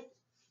 100,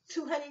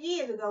 200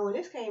 years ago when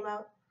this came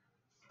out.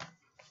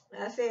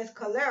 It says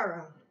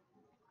cholera.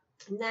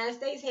 The United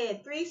States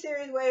had 3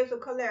 serious waves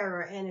of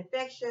cholera and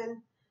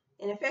infection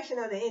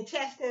of the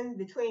intestine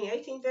between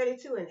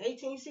 1832 and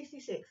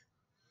 1866.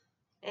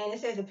 And it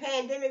says the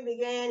pandemic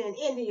began in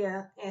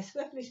India and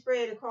swiftly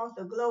spread across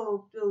the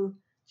globe through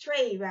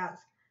trade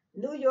routes.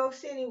 New York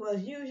City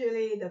was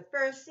usually the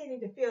first city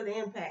to feel the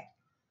impact.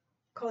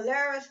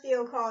 Cholera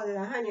still causes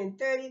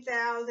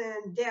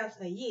 130,000 deaths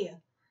a year.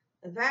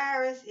 The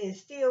virus is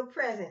still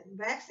present.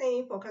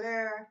 Vaccine for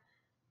cholera.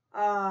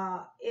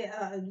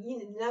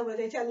 In other words,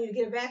 they're telling you to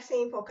get a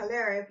vaccine for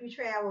cholera if you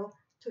travel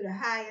to the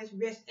highest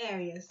risk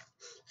areas.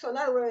 So in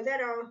other words,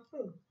 that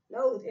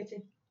nose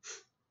itching.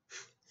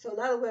 So in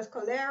other words,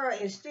 cholera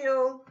is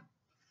still,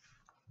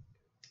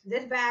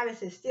 this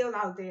virus is still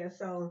out there.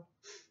 So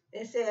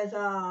it says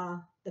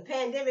the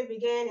pandemic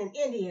began in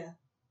India.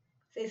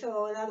 See,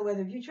 so in other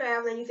words, if you're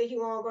traveling, you think you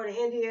want to go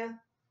to India,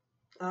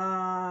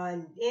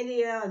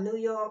 or New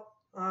York,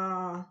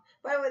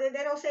 but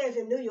they don't say it's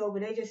in New York,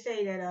 but they just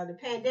say that the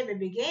pandemic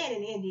began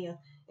in India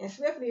and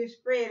swiftly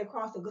spread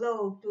across the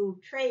globe through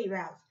trade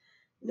routes.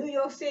 New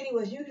York City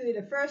was usually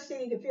the first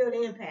city to feel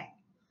the impact.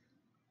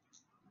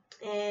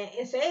 And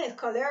it says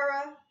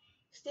cholera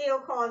still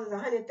causes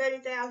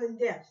 130,000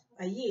 deaths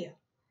a year,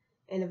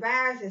 and the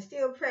virus is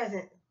still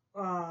present.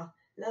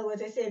 In other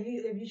words, they say if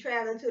you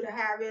travel to the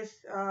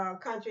high-risk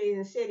countries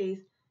and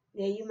cities,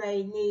 then you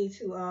may need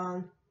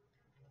to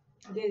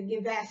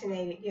get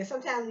vaccinated. Yeah,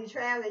 sometimes you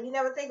travel and you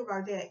never think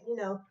about that.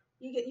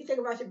 You think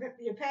about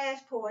your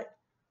passport,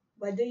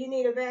 but do you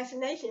need a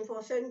vaccination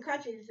for certain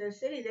countries or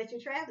cities that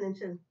you're traveling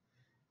to?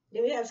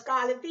 Then we have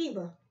scarlet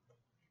fever.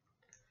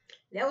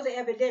 That was an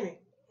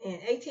epidemic in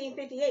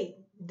 1858.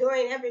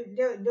 During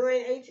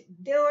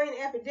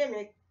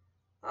epidemic,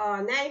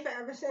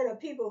 95% of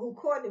people who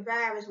caught the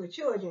virus were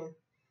children.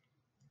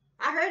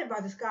 I heard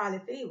about the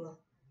scarlet fever.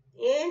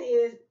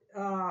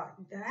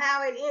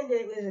 How it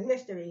ended is a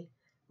mystery,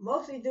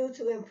 mostly due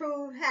to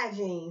improved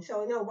hygiene.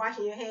 So,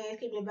 washing your hands,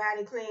 keeping your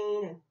body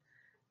clean, and,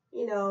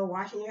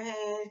 washing your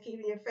hands,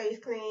 keeping your face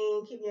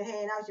clean, keeping your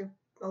hand out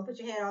don't put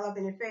your hand all up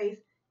in your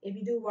face if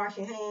you do wash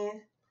your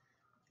hands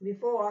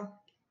before.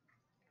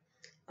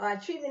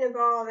 Treatment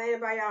involves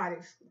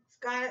antibiotics.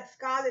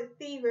 Scarlet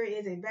fever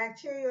is a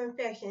bacterial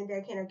infection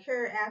that can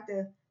occur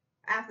after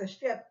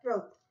strep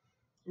throat.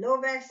 No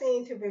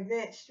vaccine to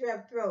prevent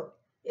strep throat.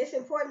 It's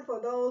important for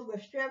those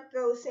with strep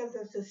throat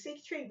symptoms to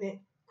seek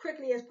treatment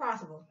quickly as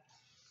possible.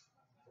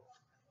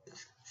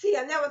 See,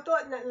 I never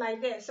thought nothing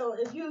like that. So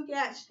if you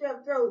got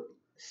strep throat,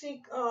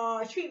 seek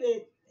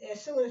treatment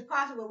as soon as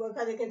possible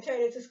because it can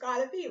turn into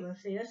scarlet fever.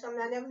 See, that's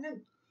something I never knew.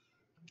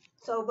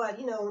 So, but,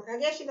 I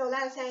guess, a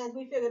lot of times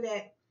we figure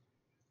that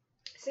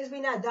since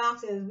we're not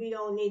doctors, we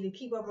don't need to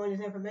keep up on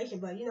this information.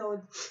 But,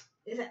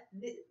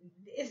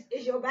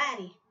 it's your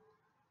body.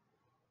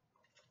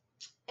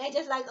 And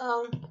just like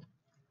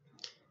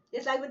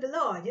with the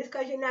law, just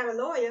because you're not a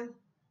lawyer,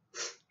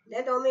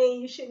 that don't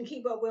mean you shouldn't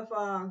keep up with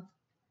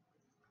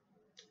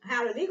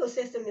how the legal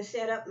system is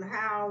set up and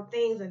how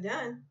things are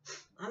done.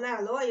 I'm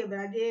not a lawyer, but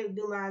I did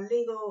do my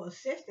legal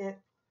assistant.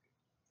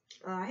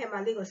 I had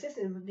my legal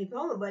assistant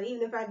diploma, but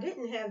even if I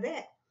didn't have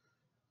that,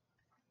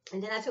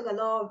 and then I took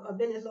a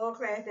business law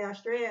class in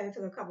Australia, and I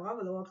took a couple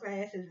other law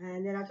classes,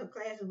 and then I took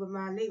classes with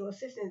my legal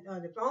assistant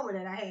diploma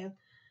that I have.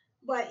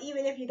 But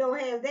even if you don't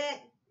have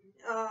that,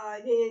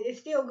 it's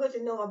still good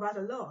to know about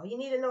the law. You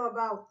need to know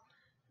about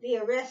the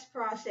arrest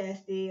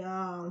process,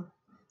 when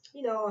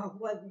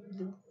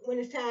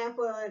it's time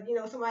for,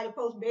 somebody to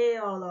post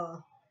bail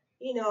or,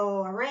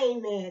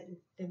 arraignment,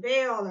 the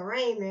bail,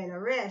 arraignment,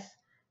 arrest,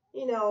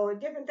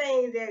 different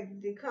things that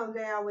come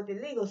down with the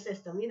legal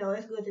system.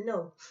 It's good to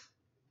know.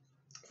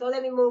 So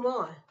let me move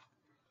on.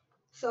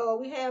 So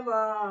we have,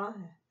 I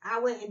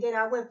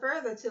went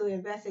further to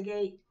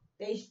investigate.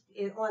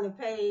 On the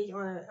page,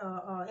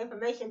 on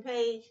information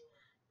page,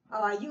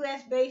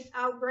 U.S.-based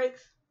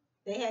outbreaks.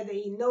 They had the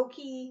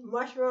enoki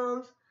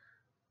mushrooms.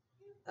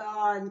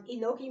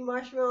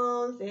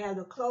 They have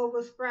the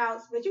clover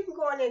sprouts. But you can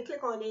go in there and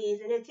click on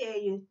these, and it'll tell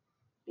you,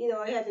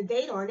 it has a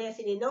date on there.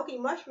 See, the enoki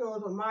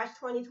mushrooms were March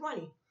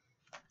 2020.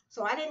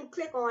 So I didn't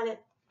click on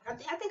it. I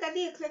think I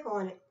did click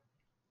on it.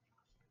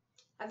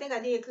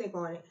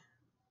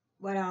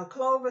 But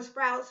clover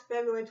sprouts,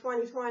 February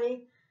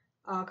 2020.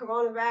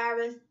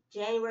 Coronavirus,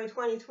 January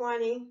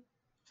 2020.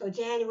 So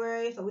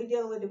January. So we've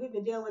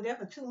been dealing with that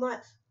for 2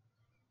 months.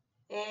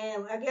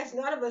 And I guess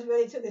none of us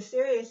really took it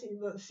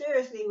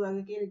seriously when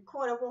we get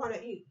caught up on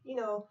it.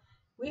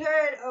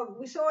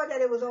 We saw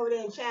that it was over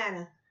there in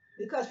China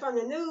because from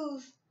the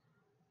news,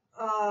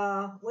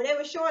 when they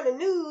were showing the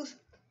news,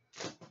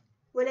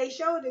 when they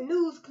showed the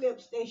news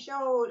clips, they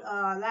showed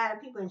a lot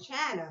of people in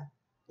China,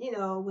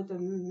 with the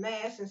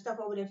masks and stuff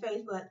over their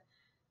face. But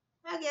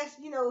I guess,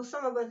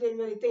 some of us didn't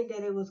really think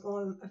that it was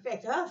going to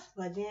affect us.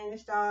 But then it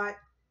started,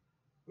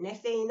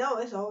 next thing you know,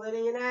 it's over in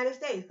the United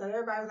States. Because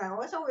everybody was like,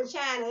 oh, it's over in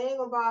China. It ain't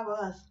going to bother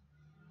us.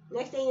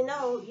 Next thing you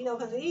know,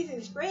 because it's easy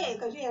to spread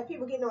because you have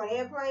people getting on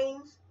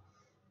airplanes.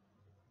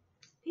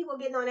 People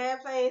getting on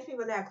airplanes,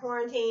 people that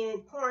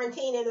quarantining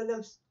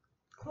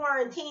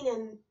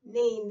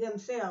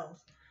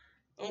themselves.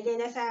 And then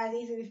that's how it's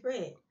easy to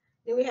spread.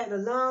 Then we had the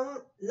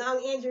lung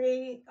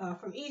injury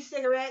from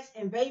e-cigarettes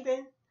and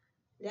vaping.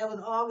 That was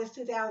August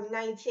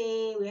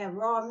 2019. We have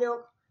raw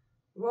milk,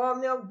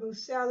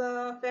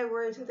 brucella,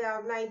 February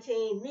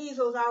 2019,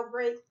 measles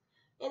outbreak.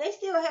 And they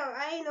still have,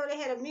 I didn't know they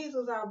had a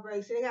measles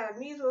outbreak. So they got a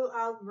measles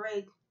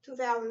outbreak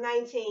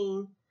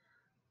 2019,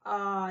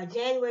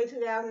 January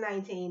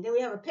 2019. Then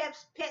we have a pet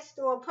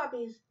store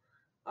puppies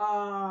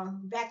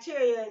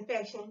bacteria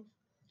infection,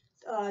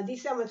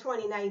 December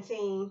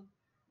 2019.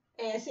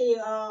 And see, in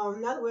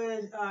other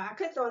words, I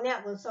clicked on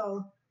that one.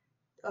 So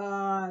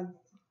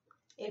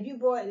if you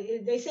bought,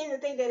 they seem to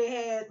think that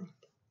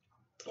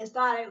it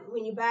starts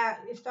when you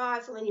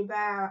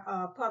buy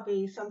a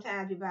puppy.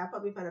 Sometimes you buy a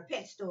puppy from a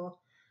pet store.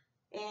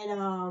 And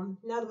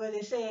in other words,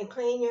 they're saying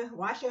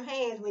wash your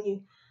hands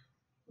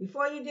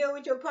before you deal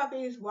with your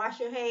puppies. Wash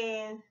your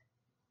hands.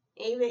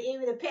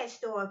 Even the pet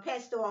store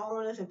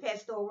owners and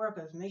pet store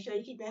workers, make sure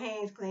you keep your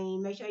hands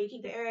clean. Make sure you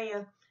keep the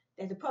area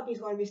that the puppy's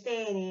going to be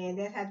staying in.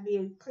 That has to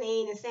be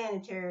clean and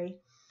sanitary.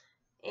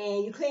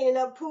 And you cleaning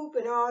up poop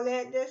and all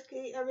that.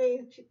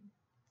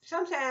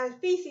 Sometimes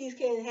feces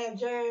can have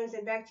germs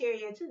and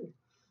bacteria too,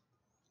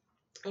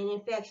 and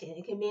infection.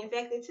 It can be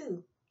infected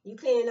too. You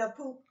cleaning up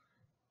poop,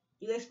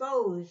 you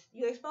exposed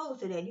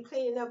to that. You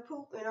cleaning up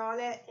poop and all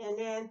that, and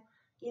then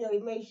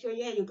you make sure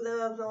you have your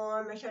gloves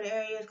on. Make sure the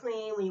area is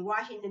clean when you're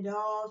washing the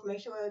dogs.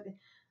 Make sure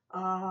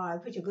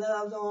put your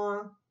gloves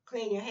on.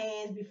 Clean your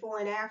hands before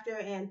and after,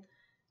 and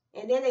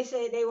then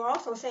they were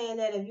also saying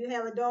that if you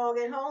have a dog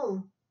at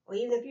home, or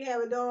even if you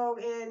have a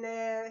dog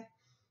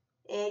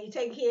and you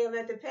take care of it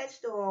at the pet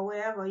store or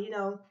wherever,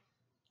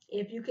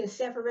 if you can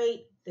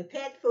separate the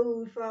pet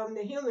food from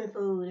the human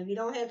food. If you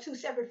don't have two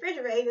separate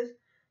refrigerators,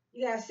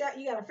 you got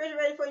a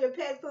refrigerator for your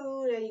pet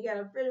food and you got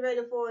a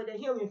refrigerator for the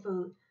human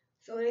food.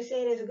 So they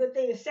say it's a good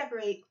thing to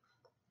separate.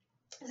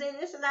 See,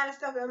 there's a lot of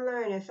stuff I'm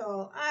learning.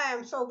 So I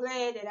am so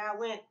glad that I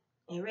went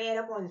and read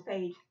up on this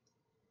page.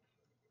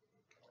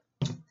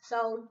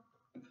 So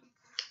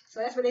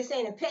that's what they say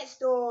in the pet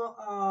store,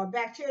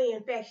 bacteria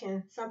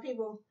infection. Some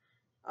people,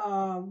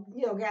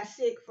 got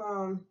sick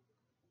from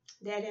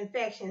that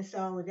infection.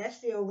 So that's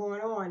still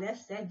going on.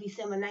 That's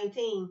December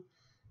 19.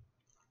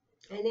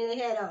 And then they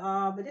had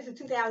but this is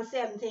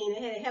 2017.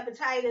 They had a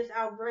hepatitis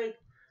outbreak.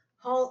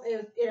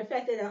 It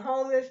affected the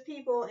homeless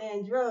people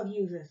and drug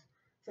users.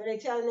 So they're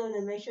telling them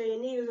to make sure your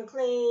needles are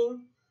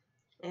clean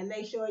and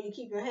make sure you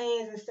keep your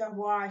hands and stuff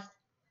washed.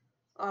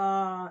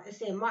 It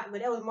said March,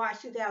 but that was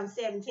March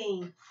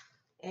 2017.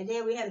 And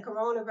then we had the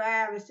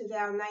coronavirus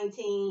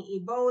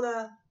 2019,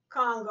 Ebola,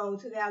 Congo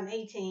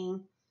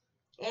 2018,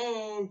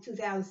 and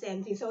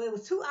 2017. So it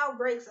was 2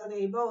 outbreaks of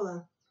the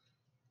Ebola.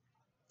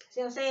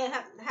 See what I'm saying?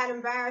 How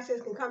them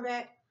viruses can come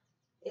back?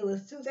 It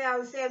was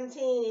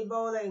 2017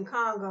 Ebola in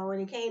Congo,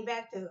 and it came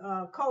back to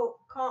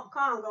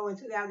Congo in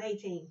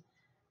 2018.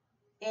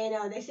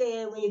 And they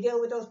said when you're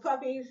dealing with those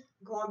puppies,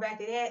 going back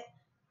to that,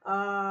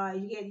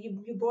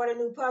 you bought a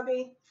new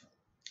puppy,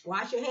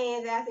 wash your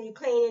hands after you're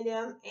cleaning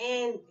them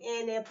and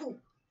their poop.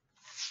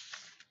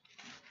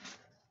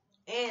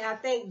 And I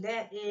think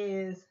that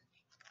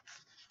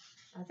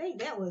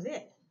was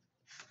it.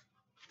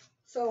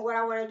 So what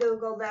I want to do is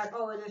go back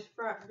over this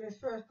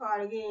first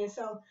part again.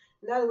 So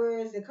in other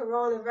words, the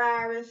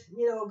coronavirus,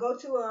 go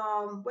to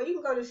you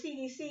can go to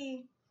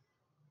CDC,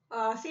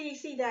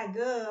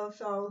 CDC.gov.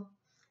 So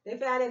they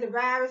found that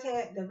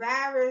the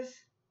virus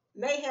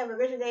may have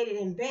originated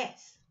in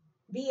bats,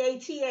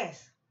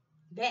 BATS,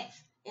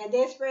 bats, and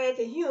then spread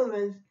to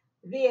humans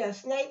via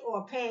snake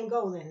or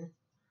pangolin.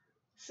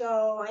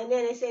 So, and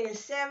then they say there's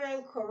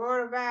 7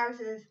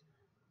 coronaviruses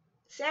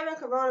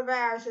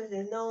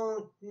is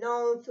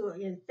known to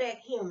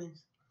infect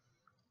humans.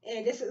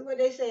 And this is what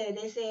they said.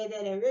 They said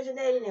that it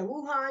originated in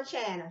Wuhan,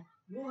 China.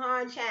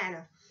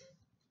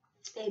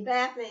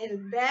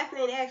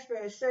 Baffling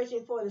experts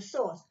searching for the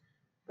source.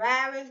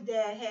 Virus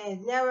that has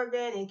never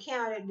been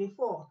encountered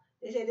before.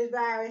 They said this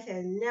virus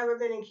has never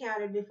been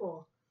encountered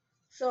before.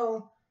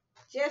 So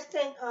just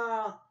think,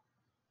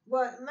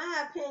 but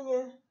my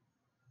opinion,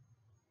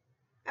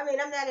 I'm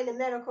not in the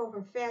medical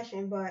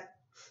profession, but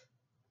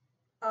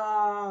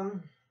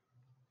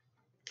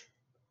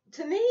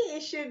to me,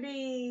 it should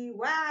be,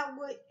 I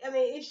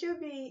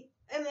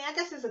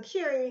guess it's a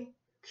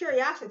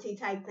curiosity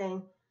type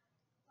thing.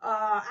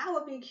 I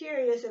would be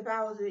curious if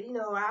I was,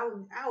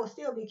 I would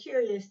still be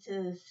curious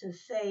to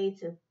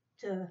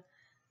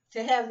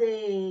have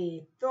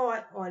the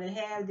thought, or to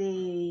have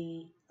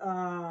the,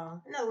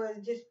 in other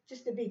words,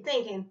 just to be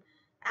thinking.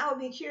 I would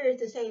be curious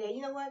to say that,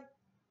 you know what?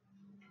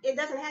 it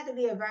doesn't have to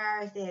be a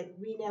virus that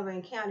we never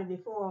encountered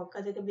before,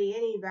 because it could be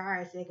any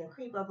virus that can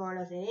creep up on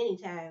us at any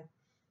time.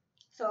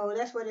 So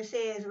that's what it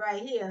says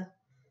right here.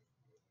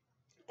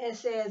 It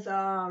says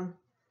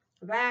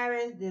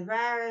virus, the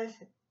virus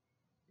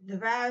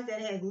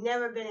that has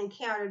never been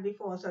encountered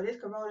before. So this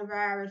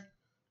coronavirus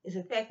is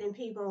affecting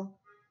people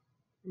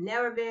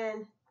never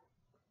been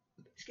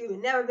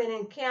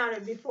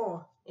encountered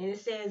before. And it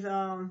says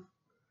the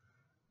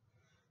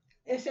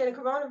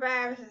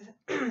coronavirus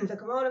the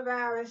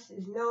coronavirus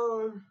is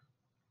known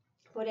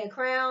for their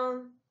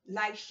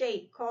crown-like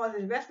shape,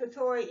 causes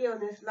respiratory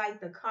illness like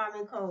the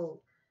common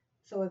cold.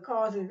 So it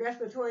causes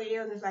respiratory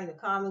illness like the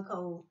common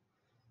cold.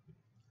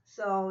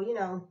 So,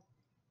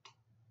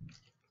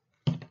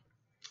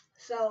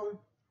 so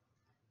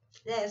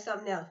that's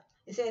something else.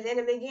 It says, in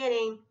the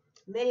beginning,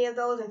 many of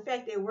those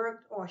infected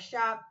worked or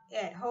shopped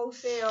at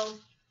wholesale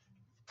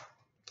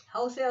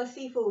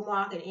seafood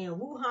market in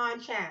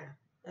Wuhan, China.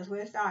 That's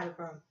where it started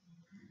from.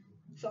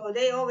 So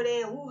they over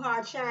there in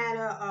Wuhan,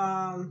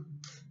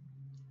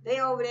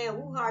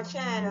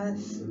 China,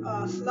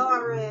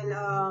 slaughtering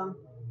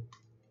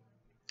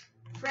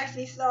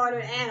freshly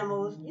slaughtered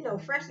animals.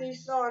 Freshly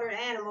slaughtered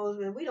animals,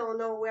 but we don't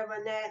know whether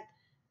or not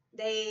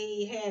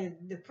they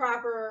had the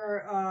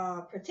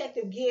proper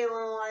protective gear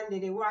on.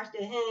 Did they wash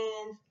their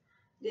hands?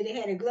 Did they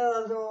have their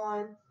gloves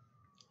on?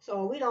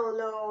 So we don't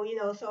know,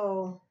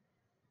 so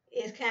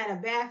it's kind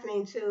of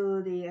baffling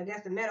to the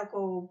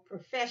medical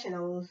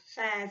professionals,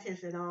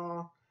 scientists and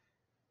all,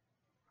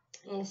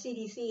 and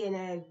CDC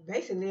and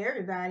basically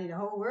everybody, the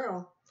whole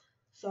world.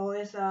 So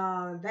it's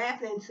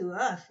baffling to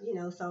us,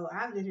 so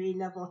I'm just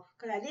reading up on,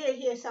 because I did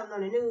hear something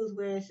on the news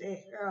where it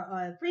said,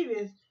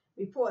 previous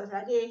reports,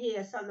 I did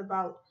hear something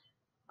about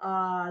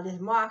this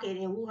market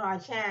in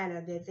Wuhan,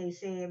 China that they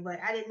said, but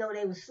I didn't know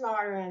they were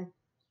slaughtering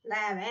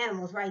live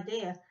animals right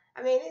there.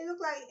 I mean, it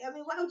looked like,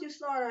 why would you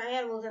slaughter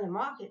animals in the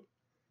market?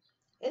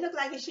 It looked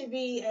like it should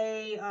be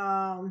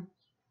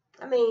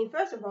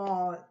first of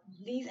all,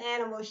 these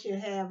animals should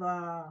have,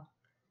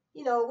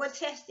 what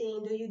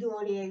testing do you do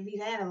on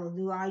these animals?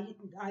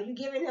 Are you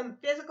giving them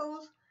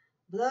physicals,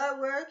 blood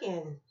work,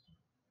 and,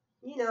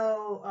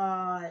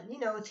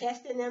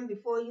 testing them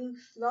before you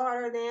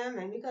slaughter them?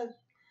 And because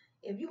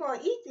if you're going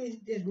to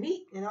eat this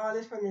meat and all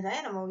this from this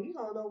animal, you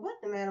don't know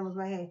what them animals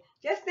might have.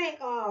 Just think,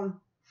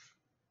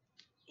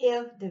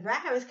 if the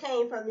virus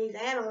came from these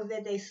animals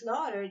that they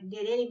slaughtered,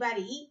 did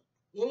anybody eat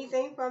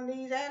anything from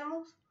these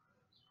animals?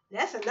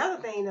 That's another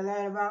thing to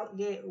learn about.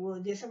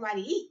 Did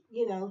somebody eat,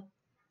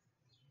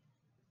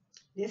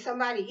 Did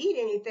somebody eat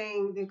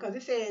anything? Because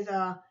it says,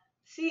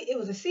 it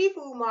was a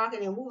seafood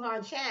market in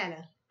Wuhan,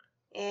 China.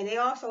 And they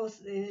also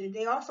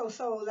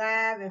sold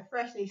live and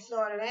freshly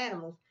slaughtered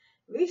animals.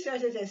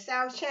 Researchers at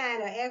South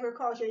China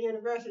Agricultural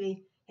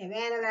University have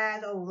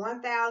analyzed over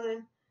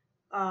 1,000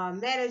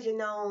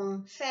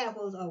 metagenome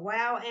samples of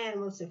wild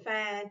animals to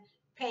find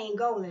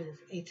pangolins,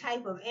 a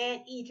type of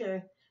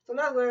anteater. So in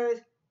other words,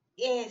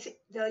 in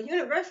the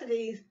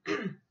universities,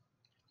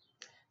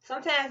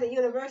 sometimes the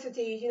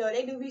universities,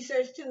 they do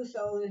research too.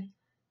 So,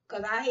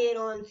 because I hear it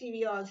on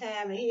TV all the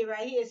time, and here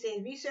right here it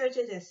says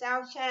researchers at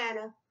South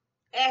China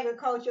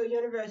Agricultural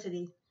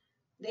University.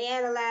 They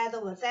analyzed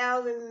over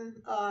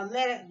 1,000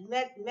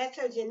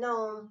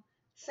 metagenome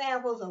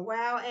samples of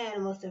wild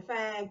animals to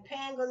find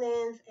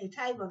pangolins, a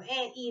type of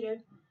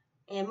anteater,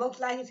 and most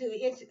likely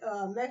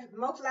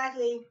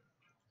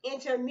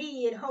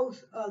intermediate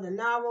host of the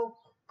novel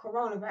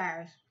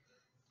coronavirus.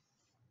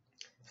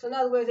 So in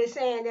other words, they're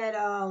saying that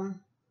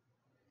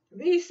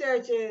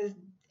researchers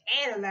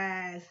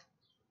analyze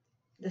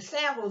the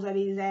samples of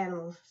these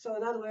animals. So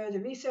in other words, the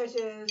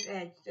researchers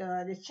at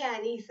the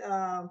Chinese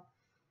South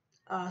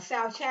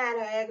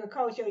China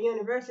Agricultural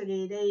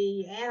University,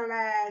 they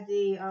analyzed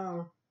these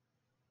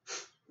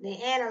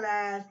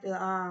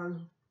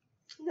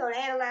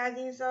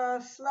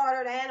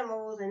slaughtered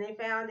animals, and they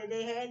found that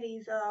they had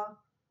these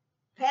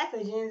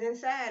pathogens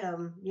inside of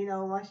them.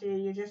 Once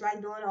you're just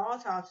like doing an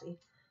autopsy.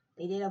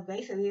 They did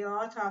basically an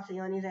autopsy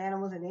on these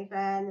animals, and they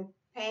found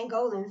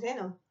pangolins in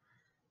them.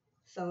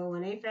 So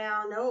when they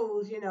found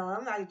those,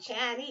 I'm like,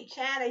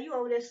 China, you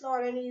over there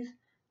slaughtering these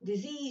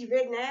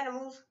disease-ridden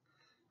animals?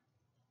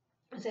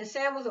 It says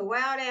samples of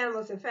wild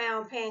animals have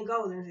found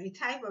pangolins, a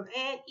type of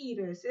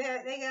anteaters.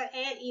 They got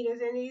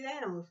anteaters in these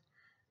animals.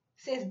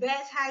 Since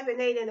bats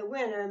hibernate in the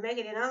winter,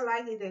 making it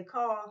unlikely that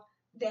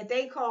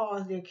they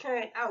cause the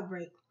current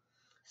outbreak.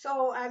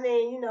 So, I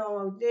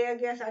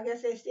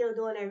guess they're still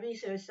doing their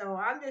research. So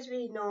I'm just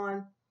reading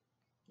on.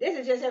 This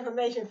is just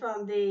information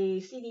from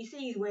the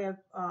CDC's web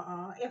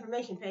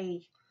information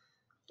page.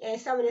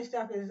 And some of this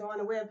stuff is on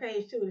the web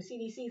page too, the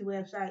CDC's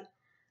website.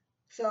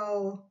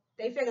 So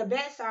they figure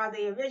bats are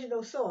the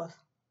original source.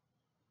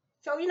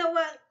 So you know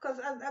what? Because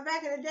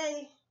back in the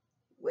day,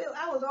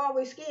 I was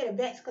always scared of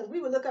bats, because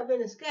we would look up in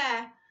the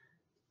sky.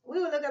 We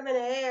would look up in the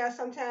air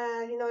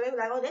sometimes, they were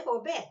like, oh, they go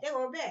a bat. They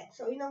go a bat.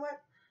 So you know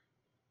what?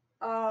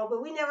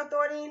 But we never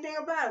thought anything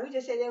about it. We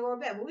just said they go a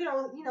bat. But we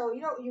don't,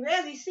 you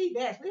rarely see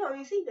bats. We don't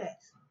even see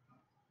bats.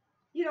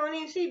 You don't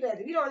even see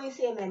better. You don't even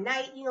see them at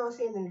night. You don't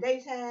see them in the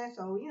daytime.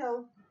 So,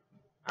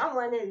 I'm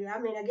wondering. I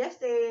mean, I guess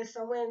there is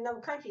somewhere in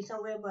another country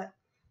somewhere, but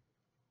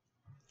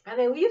I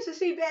mean, we used to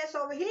see bats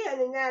over here in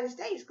the United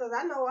States because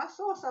I know I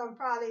saw some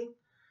probably.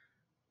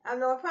 I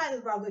know it probably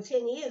was about good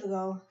 10 years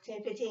ago,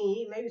 10,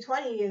 15, maybe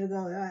 20 years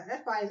ago.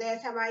 That's probably the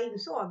last time I even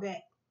saw a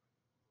bat.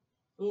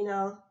 You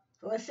know,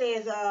 so it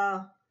says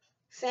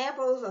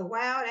samples of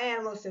wild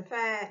animals to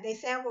find. They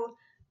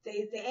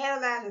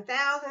analyzed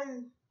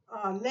 1,000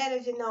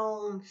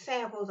 metagenome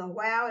samples of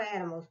wild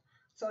animals.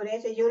 So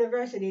that's a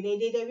university. They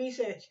did their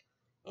research,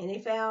 and they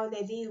found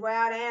that these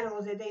wild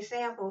animals that they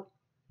sampled,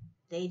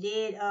 they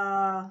did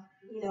I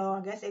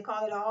guess they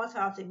call it an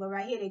autopsy, but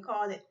right here they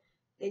call it.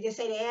 They just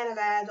say they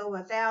analyzed over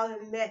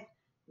 1,000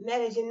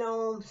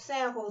 metagenome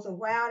samples of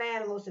wild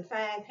animals to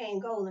find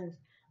pangolins,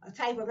 a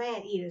type of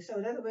anteater. So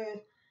in other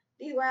words,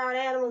 these wild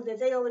animals that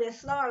they over there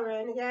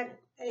slaughtering,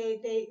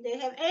 they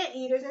have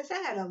anteaters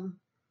inside of them.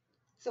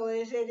 So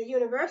it said the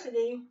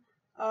university,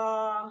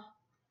 and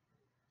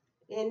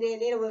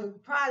then it was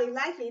probably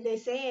likely they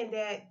saying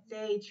that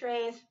they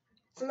So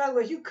in other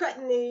words, you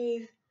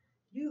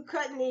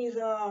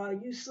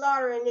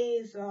slaughtering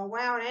these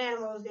wild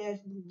animals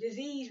that's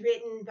disease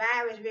ridden,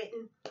 virus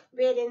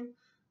ridden,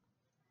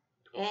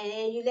 and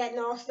then you letting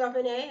all stuff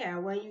in the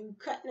air when you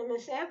cutting them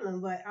and sampling.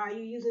 But are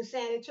you using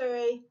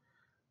sanitary?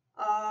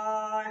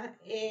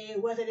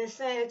 Was it a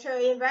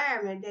sanitary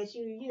environment that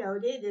you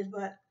did this?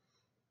 But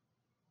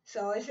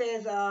so it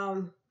says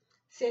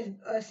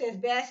since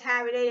bats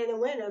hibernate in the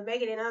winter,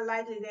 making it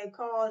unlikely that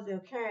cause the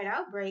current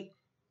outbreak.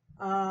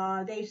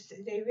 They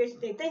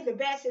think the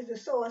bats is the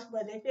source,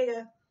 but they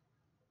figure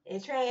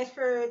it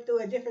transferred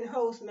through a different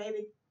host,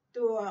 maybe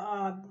through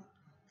a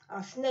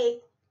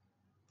snake,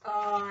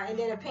 and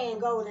then a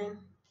pangolin,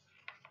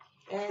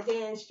 and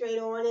then straight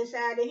on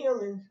inside the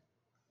humans.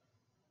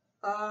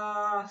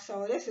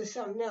 So this is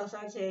something else,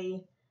 I tell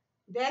you.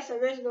 Bats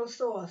original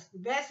source.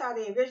 Bats are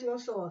the original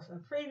source. A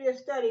previous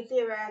study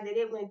theorized that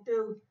it went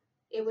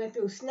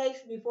through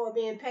snakes before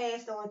being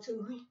passed on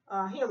to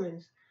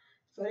humans.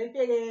 So they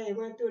figured it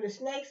went through the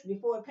snakes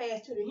before it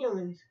passed to the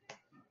humans.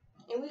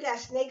 And we got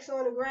snakes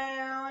on the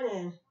ground,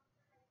 and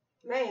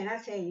man, I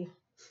tell you,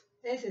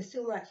 this is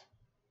too much.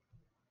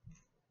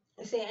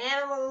 It said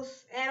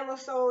animals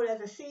sold as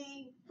a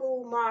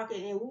seafood market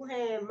in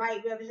Wuhan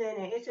might represent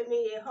an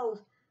intermediate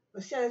host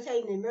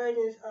facilitating the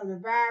emergence of the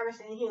virus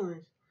in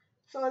humans.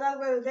 So in other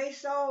words, they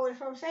sold,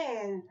 that's what I'm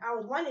saying. I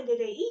was wondering, did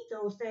they eat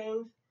those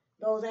things,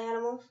 those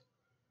animals?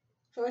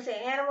 So it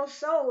said animals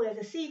sold as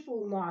a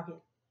seafood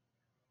market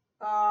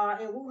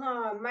in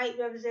Wuhan might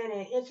represent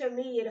an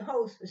intermediate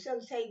host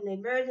facilitating the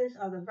emergence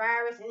of the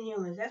virus in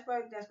humans. That's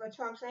what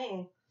Trump's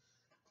saying.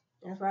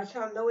 That's why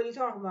Trump know what he's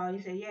talking about.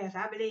 He said, yes,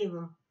 I believe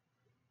him.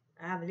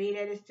 I believe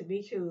that is to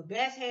be true.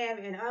 Bats have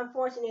an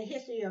unfortunate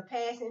history of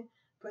passing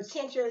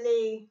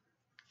potentially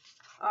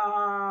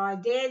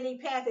deadly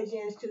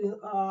pathogens to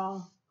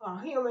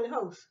human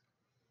hosts.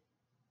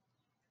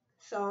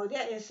 So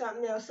that is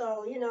something else.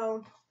 So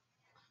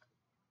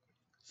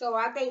so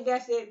I think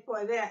that's it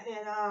for that.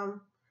 And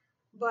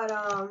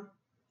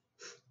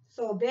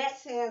so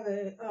bats have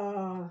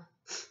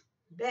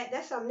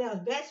that's something else.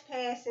 Bats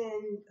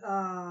passing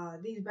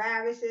these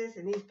viruses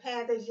and these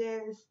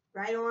pathogens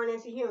right on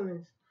into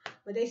humans.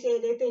 But they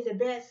said they think the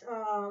bats,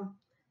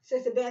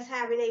 since the bats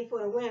hibernate for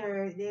the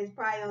winter, it's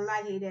probably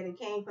unlikely that it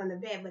came from the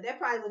bat. But that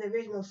probably was the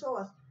original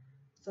source.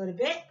 So the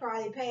bat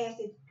probably passed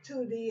it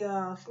to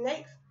the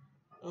snakes,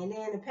 and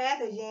then the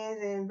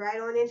pathogens, and right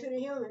on into the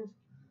humans.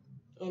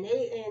 And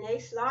they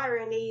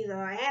slaughtering these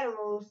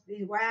animals,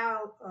 these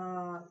wild,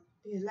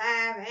 these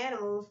live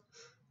animals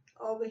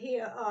over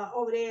here,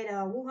 over there in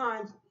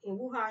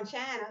Wuhan,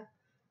 China.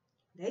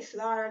 They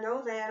slaughtering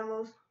those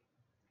animals,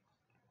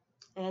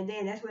 and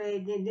then that's where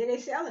then they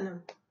selling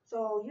them.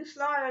 So you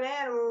slaughtering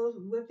animals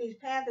with these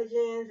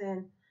pathogens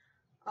and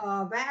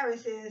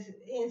viruses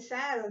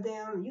inside of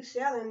them. You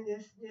selling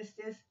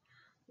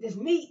this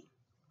meat.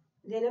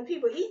 Then the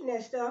people eating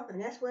that stuff,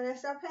 and that's where that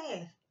stuff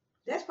passed.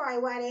 That's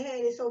probably why they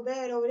had it so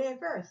bad over there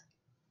first.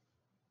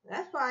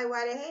 That's probably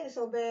why they had it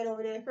so bad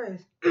over there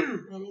first.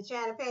 And they're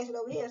trying to pass it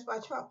over here. That's why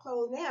Trump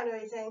closed down and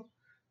everything.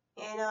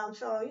 And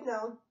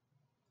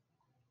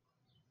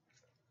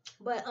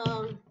but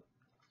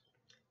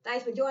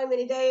thanks for joining me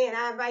today, and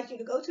I invite you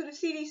to go to the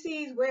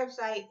CDC's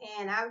website,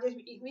 and I was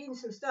just reading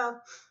some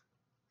stuff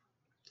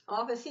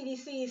off of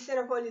CDC's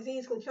Center for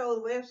Disease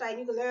Control's website.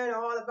 You can learn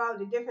all about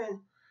the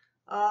different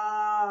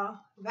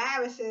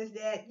viruses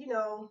that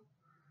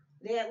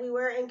that we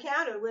were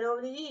encountered with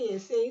over the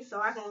years. See, so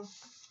I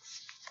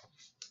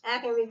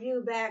can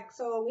review back.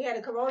 So we had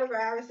a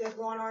coronavirus that's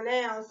going on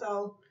now.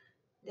 So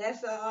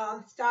that's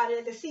started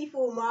at the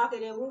seafood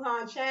market in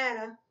Wuhan,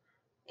 China.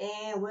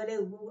 And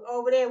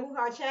over there in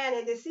Wuhan, China,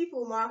 at the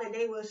seafood market,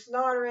 they were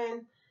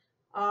slaughtering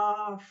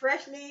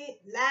freshly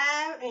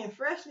live and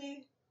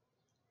freshly.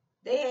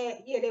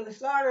 They were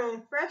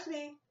slaughtering fresh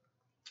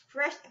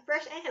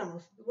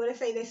animals. What they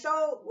say they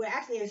sold? Well,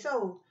 actually they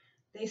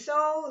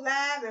sold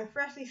live and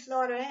freshly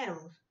slaughtered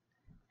animals.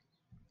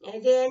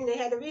 And then they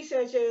had the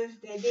researchers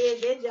that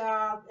did their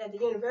job at the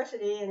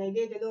university, and they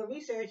did the little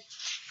research.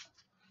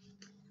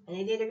 And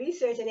they did the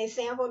research, and they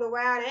sampled the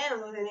wild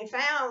animals, and they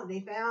sampled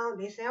the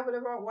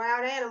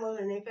wild animals,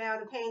 and they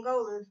found the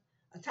pangolins,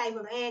 a type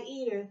of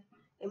anteater,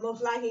 and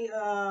most likely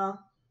the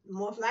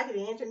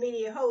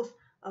intermediate host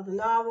of the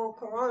novel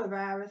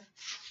coronavirus.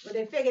 But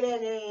they figured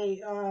that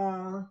it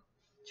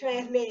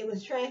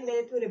was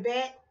transmitted through the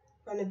bat,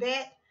 from the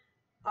bat,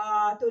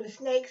 through the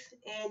snakes,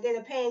 and then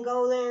the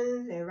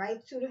pangolins, and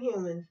right to the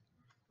humans,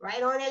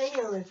 right on into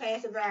humans,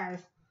 past the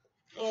virus.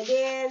 And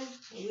then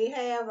we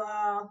have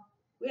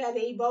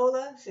the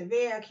Ebola,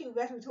 severe acute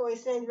respiratory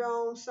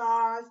syndrome,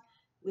 SARS.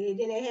 Then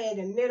they had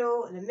the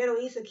Middle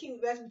East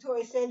acute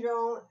respiratory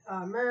syndrome,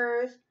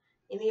 MERS,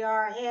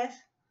 MERS.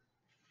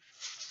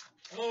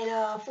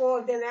 And 4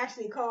 of them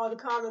actually called the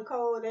common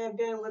cold. They have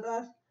been with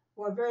us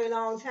for a very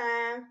long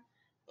time.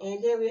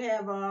 And then we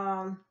have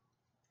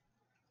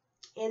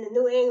in the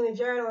New England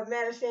Journal of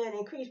Medicine,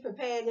 increased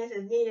preparedness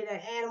is needed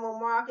at animal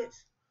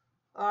markets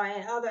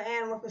and other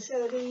animal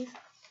facilities.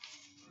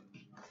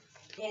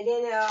 And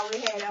then we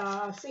had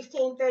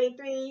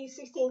 1633,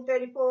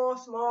 1634,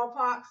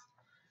 smallpox.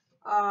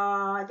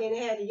 Then they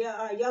had the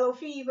yellow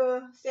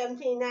fever,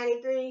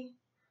 1793.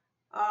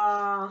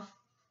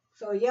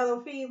 So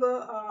yellow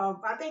fever,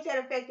 I think that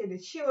affected the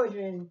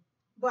children,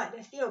 but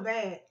that's still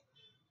bad.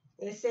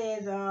 It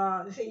says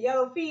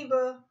yellow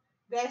fever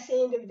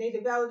vaccine. They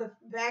developed a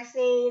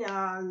vaccine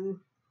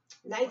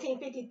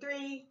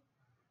 1953,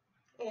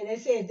 and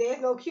it says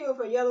there's no cure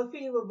for yellow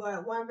fever,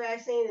 but one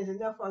vaccine is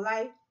enough for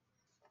life.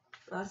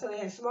 So we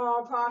had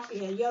smallpox, we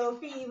had yellow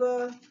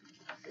fever,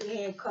 we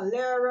had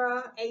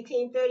cholera,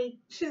 1832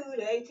 to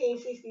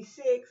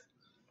 1866.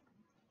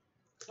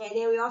 And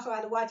then we also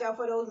had to watch out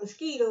for those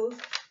mosquitoes.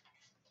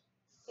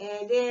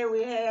 And then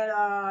we had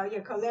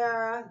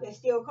cholera that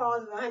still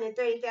causes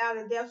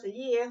 130,000 deaths a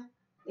year.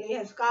 Then you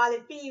had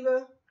scarlet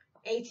fever,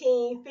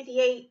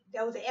 1858.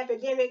 That was an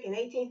epidemic in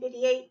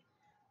 1858.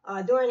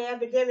 During the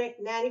epidemic,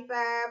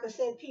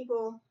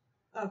 95%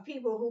 of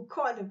people who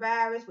caught the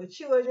virus were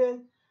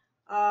children.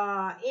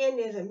 End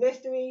is a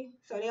mystery,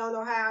 so they don't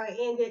know how it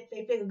ended.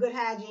 They figure good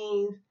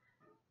hygiene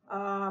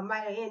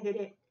might have ended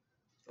it.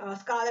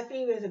 Scarlet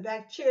fever is a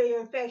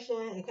bacterial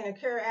infection. It can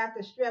occur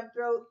after strep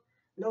throat.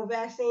 No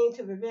vaccine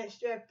to prevent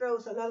strep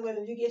throat. So in other words,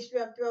 if you get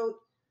strep throat,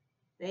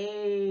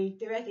 they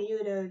directing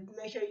you to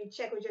make sure you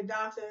check with your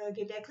doctor,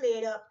 get that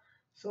cleared up,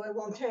 so it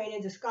won't turn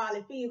into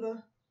scarlet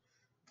fever.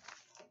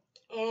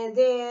 And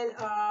then,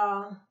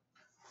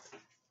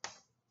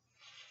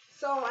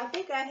 so I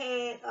think I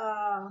had,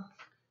 I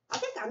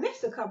think I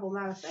missed a couple,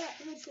 matter of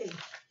fact. Let me see.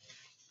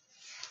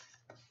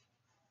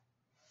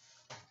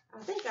 I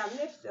think I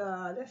missed,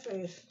 let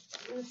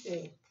me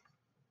see.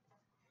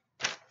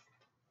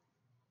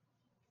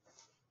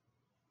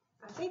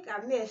 I think I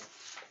missed.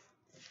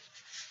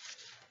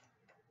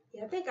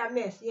 Yeah, I think I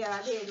missed. Yeah,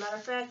 I did. Matter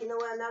of fact, you know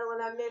what? Another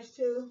one I missed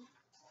too.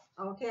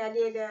 Okay, I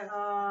did that.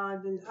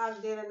 Then I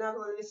did another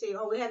one. Let me see.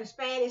 Oh, we had a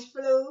Spanish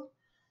flu.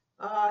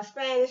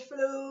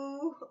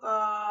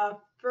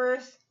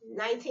 First,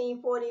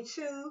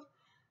 1942.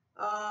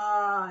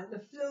 The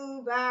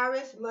flu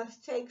virus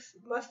mutate.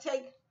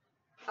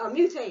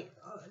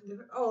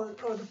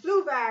 The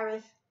flu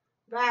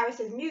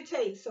viruses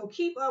mutate. So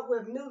keep up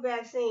with new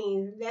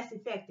vaccines, less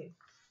effective.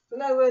 So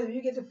in other words, if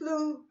you get the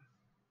flu,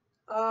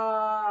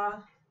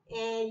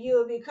 and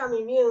you'll become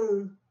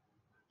immune.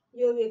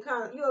 You'll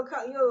become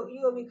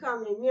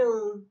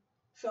immune.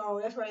 So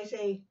that's why they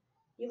say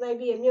you may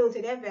be immune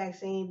to that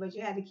vaccine, but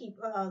you have to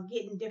keep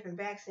getting different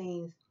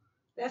vaccines.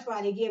 That's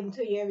why they give them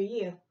to you every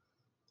year,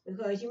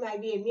 because you might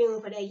be immune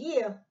for that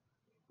year,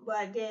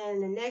 but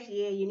then the next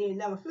year you need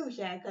another flu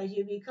shot because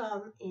you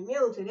become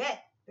immune to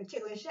that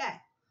particular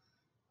shot.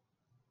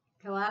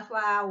 So that's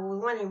why I was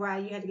wondering why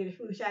you had to get a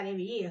flu shot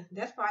every year.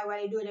 That's probably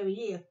why they do it every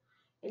year.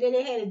 And then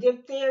they had a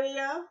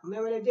diphtheria.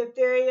 Remember the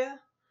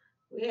diphtheria?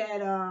 We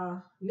had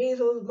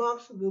measles,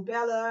 mumps,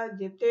 rubella,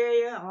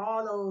 diphtheria,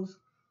 all those.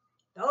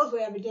 Those were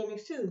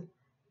epidemics too.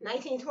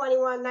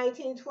 1921,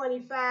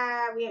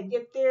 1925, we had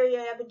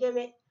diphtheria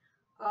epidemic.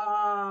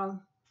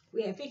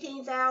 We had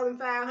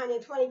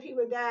 15,520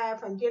 people died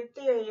from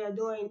diphtheria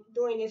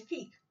during this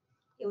peak.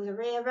 It was a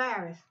rare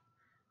virus.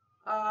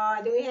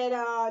 Then we had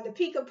the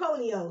peak of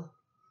polio,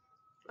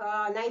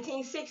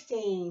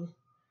 1916.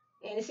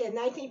 And it said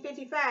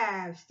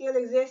 1955, still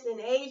exists in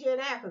Asia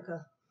and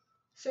Africa.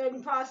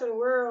 Certain parts of the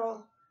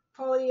world,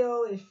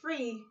 polio is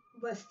free,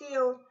 but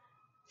still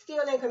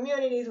in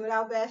communities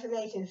without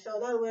vaccination. So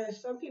in other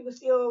words,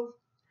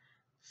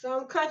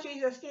 some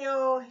countries are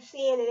still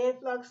seeing an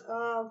influx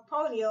of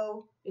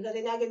polio because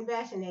they're not getting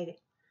vaccinated.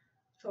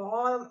 So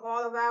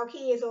all of our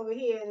kids over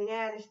here in the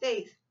United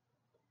States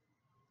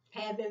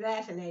have been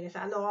vaccinated. So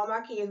I know all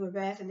my kids were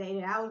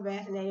vaccinated. I was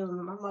vaccinated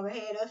when my mother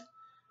had us.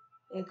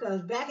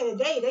 Because back in the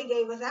day, they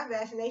gave us our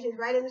vaccinations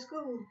right in the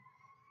school.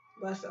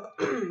 But so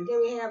then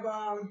we have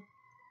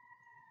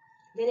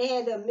then they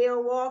had the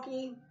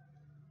Milwaukee,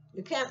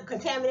 the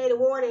contaminated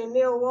water in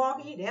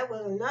Milwaukee. That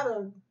was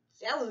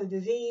a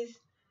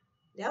disease.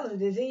 That was a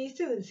disease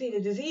too. See, the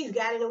disease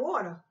got in the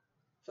water.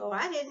 So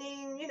I didn't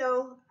even,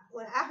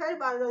 when I heard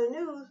about it on the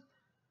news,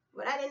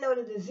 but I didn't know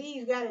the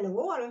disease got in the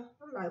water.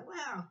 I'm like,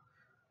 wow.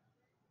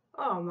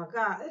 Oh my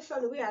God, it's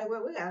something we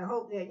gotta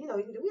hope that we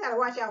gotta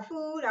watch our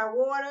food, our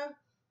water,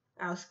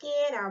 our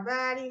skin, our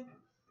body.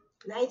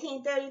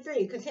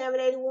 1933,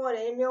 contaminated water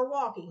in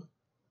Milwaukee.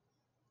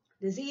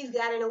 Disease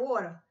got in the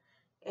water,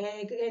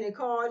 and they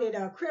called it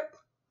a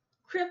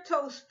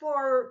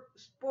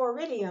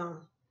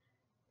cryptosporidium,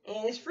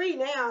 and it's free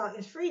now.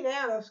 It's free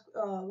now.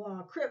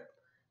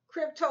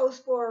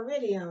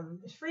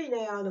 Cryptosporidium. It's free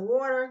now. The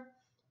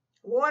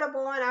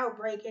waterborne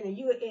outbreak in the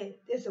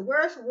it's the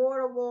worst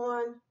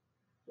waterborne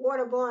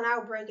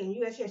outbreak in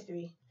U.S.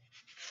 history.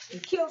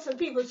 It killed some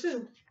people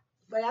too.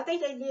 But I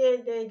think they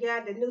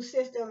got the new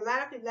system. A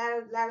lot of people,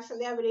 lot of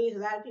celebrities, a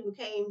lot of people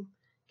came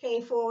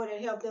forward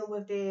and helped them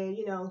with their,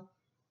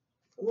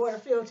 water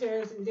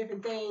filters and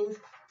different things.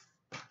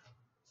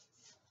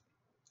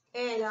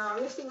 And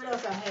let's see what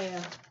else I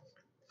have.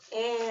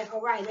 And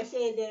all right, let's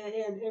say that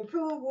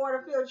improved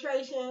water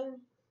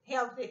filtration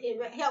helps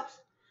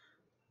helps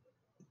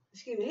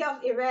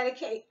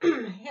eradicate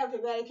helps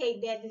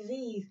eradicate that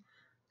disease.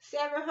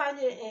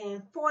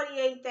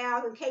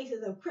 748,000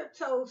 cases of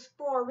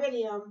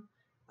cryptosporidium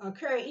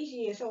occur each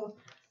year. So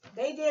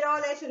they did all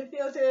that to the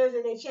filters,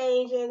 and they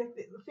changing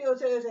the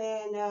filters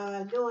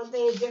and doing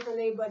things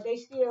differently, but they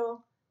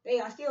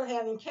are still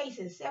having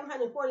cases.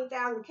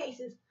 740,000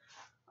 cases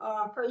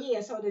per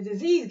year. So the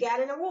disease got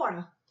in the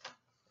water.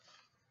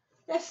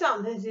 That's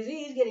something. The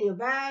disease get in your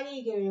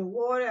body, get in your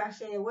water. I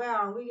said,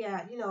 well, we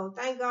got,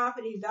 thank God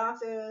for these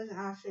doctors.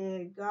 I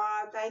said,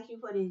 God, thank you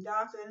for these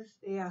doctors.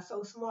 They are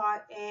so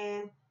smart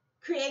and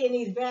creating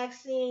these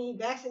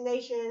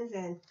vaccinations,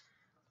 and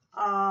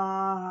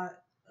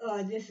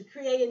this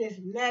creating this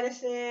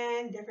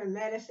different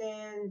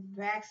medicine,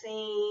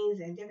 vaccines,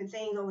 and different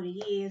things over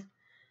the years.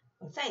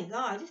 Well, thank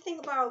God. Just think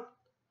about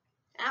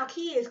our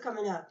kids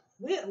coming up.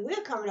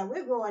 We're coming up.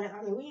 We're growing up.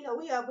 I mean, we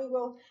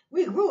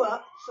grew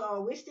up,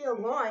 so we're still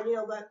growing,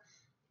 But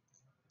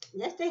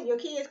let's think, your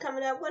kids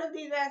coming up. What if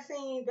these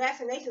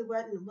vaccinations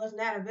was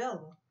not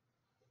available?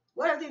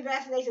 What if these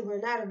vaccinations were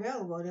not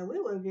available? Then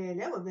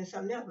that would have been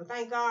something else. But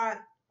thank God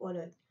for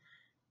the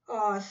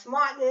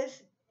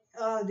smartness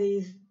of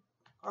these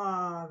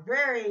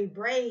very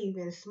brave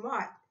and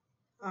smart,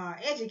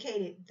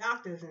 educated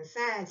doctors and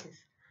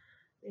scientists,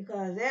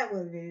 because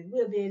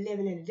we'll be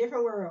living in a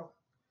different world.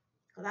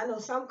 Because I know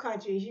some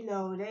countries,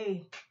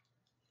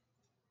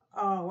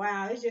 oh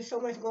wow, it's just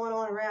so much going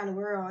on around the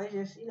world. It's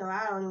just,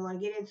 I don't even want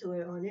to get into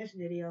it on this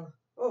video.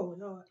 Oh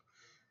Lord.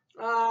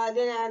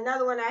 Then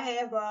another one I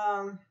have,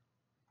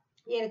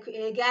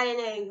 they got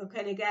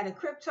a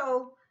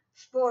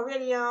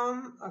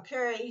cryptosporidium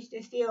occur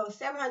there's still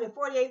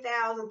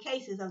 748,000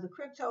 cases of the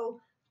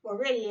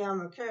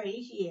cryptosporidium occur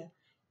each year.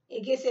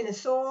 It gets in the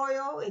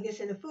soil, it gets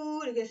in the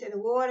food, it gets in the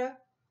water,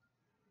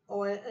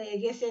 or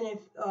it gets in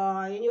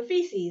your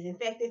feces,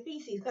 infected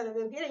feces. Because if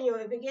it get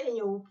in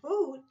your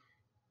food,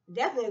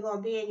 definitely going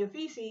to be in your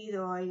feces,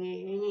 or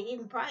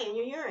even probably in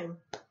your urine.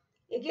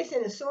 It gets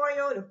in the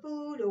soil, the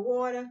food, the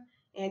water.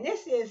 And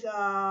this is,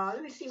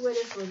 let me see where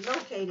this was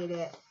located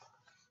at.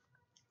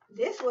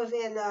 This was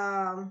in,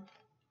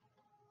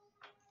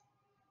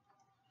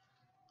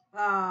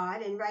 I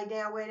didn't write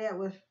down where that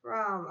was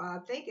from. I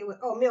think it was,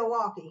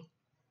 Milwaukee.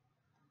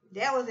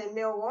 That was in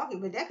Milwaukee,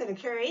 but that could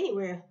occur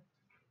anywhere.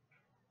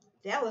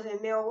 That was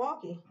in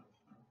Milwaukee.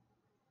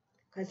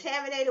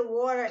 Contaminated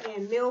water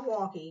in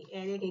Milwaukee.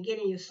 And it can get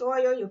in your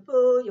soil, your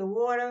food, your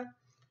water,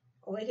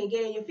 or it can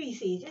get in your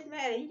feces. It doesn't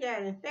matter. You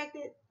got an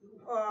infected,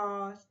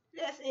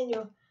 that's in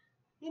your,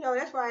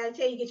 that's why I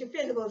tell you get your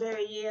physicals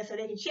every year so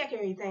they can check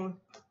everything.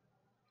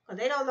 Because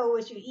they don't know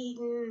what you're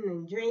eating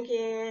and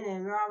drinking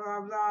and blah, blah,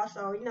 blah.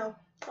 So,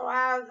 so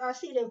I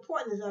see the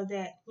importance of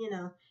that,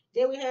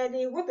 Then we had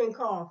the whooping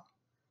cough.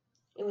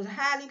 It was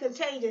highly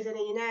contagious in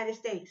the United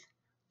States.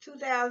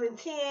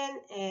 2010,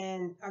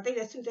 and I think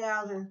that's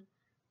 2000.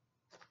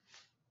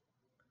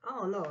 I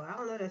don't know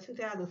that's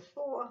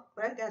 2004,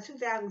 but I got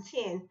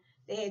 2010.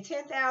 They had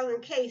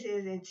 10,000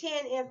 cases and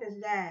 10 infants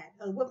died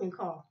of whooping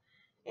cough.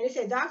 And it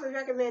said doctors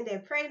recommend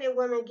that pregnant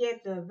women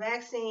get the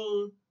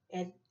vaccine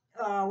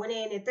when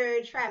they're in their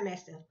third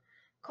trimester.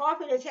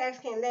 Coughing attacks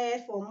can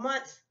last for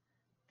months.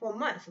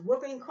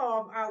 Whooping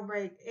cough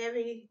outbreak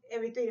every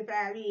 3 to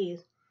 5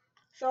 years.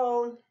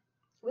 So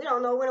we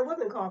don't know when a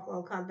whooping cough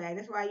will come back.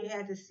 That's why you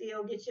have to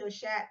still get your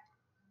shot.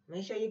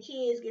 Make sure your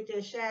kids get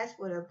their shots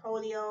for the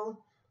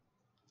polio.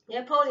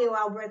 That polio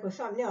outbreak was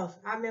something else.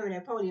 I remember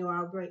that polio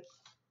outbreak.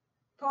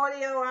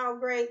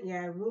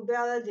 Yeah,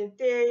 rubella,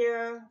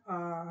 diphtheria.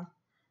 I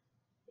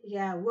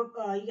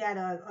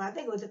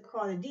think it was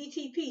called a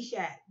DTP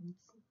shot.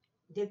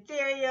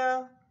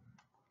 Diphtheria,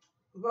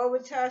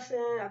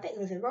 Robitussin. I think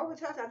it's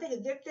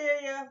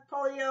diphtheria,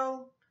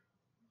 polio.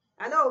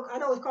 I know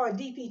it's called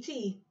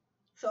DPT.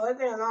 So it's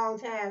been a long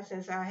time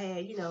since I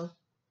had,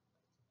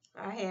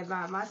 I had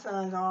my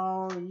sons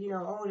all,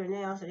 older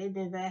now, so they've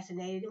been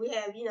vaccinated. We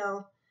have,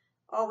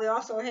 we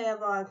also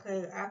have,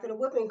 after the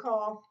whooping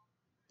cough,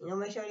 You know,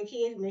 make sure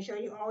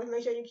you always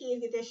make sure your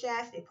kids get their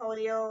shots, their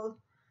polio,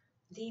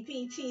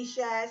 DPT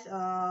shots.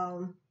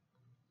 Then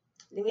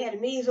we had the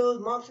measles,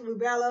 mumps, and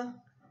rubella.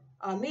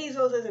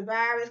 Measles is a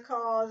virus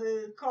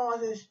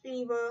causes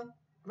fever,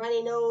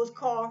 runny nose,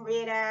 cough,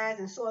 red eyes,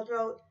 and sore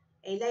throat.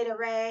 A later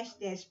rash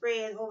that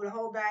spreads over the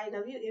whole body.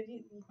 Now, if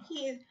you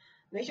kids,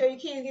 make sure your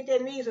kids get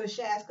their measles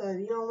shots because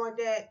you don't want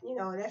that. You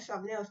know, that's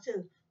something else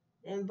too.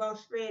 And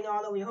bumps spreading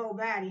all over your whole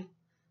body.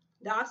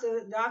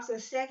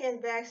 Doctor's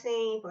second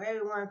vaccine for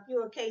everyone,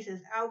 fewer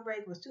cases.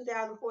 Outbreak was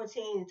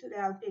 2014 and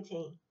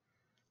 2015.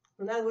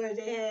 In other words,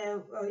 they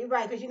have, you're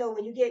right, because you know,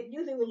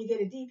 usually when you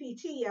get a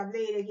DPT, I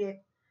believe they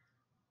get,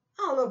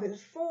 I don't know if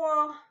it's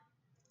four,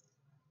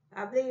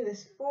 I believe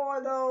it's four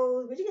of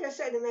those, but you get a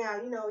certain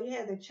amount, you know, you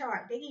have the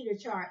chart, they give you the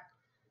chart.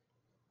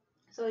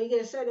 So you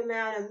get a certain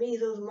amount of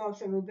measles,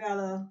 mumps, and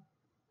rubella,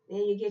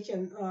 then you get your,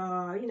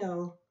 you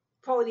know,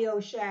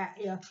 polio shot.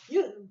 Yeah,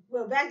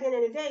 well, back then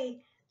in the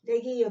day, they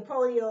give you a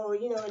polio,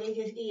 you know, they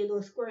just give you a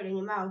little squirt in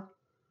your mouth.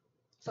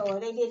 So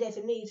they did that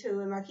to me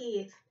too, and my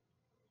kids.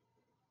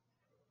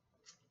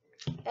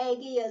 They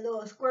give you a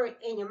little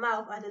squirt in your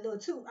mouth out of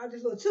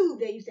this little tube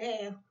they used to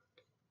have.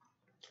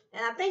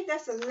 And I think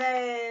that's the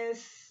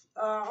last,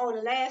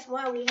 the last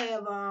one we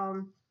have,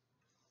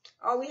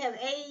 we have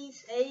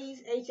AIDS,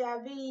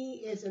 HIV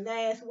is the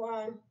last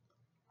one.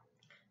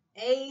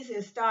 AIDS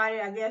is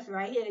started, I guess,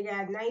 right here. They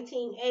got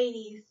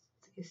 1980s.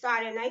 It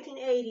started in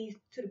 1980s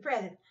to the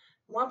present.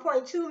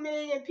 1.2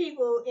 million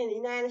people in the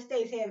United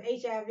States have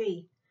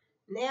HIV.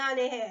 Now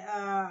they have,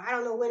 I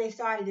don't know when they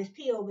started this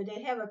pill, but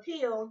they have a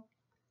pill.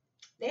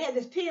 They have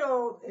this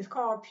pill, it's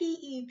called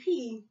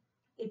PEP.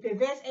 It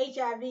prevents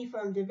HIV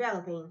from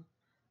developing.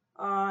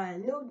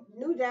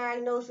 New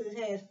diagnosis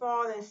has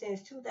fallen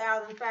since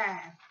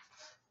 2005.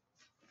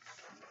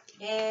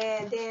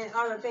 And then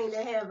other things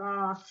they have,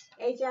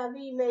 HIV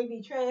may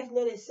be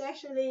transmitted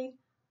sexually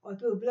or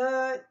through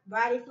blood,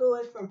 body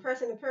fluids from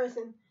person to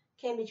person,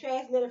 can be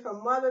transmitted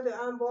from mother to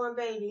unborn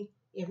baby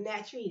if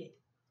not treated.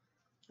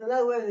 In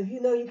other words, if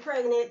you know you're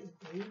pregnant,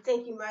 you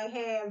think you might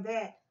have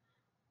that,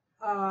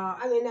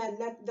 I mean,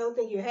 don't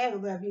think you have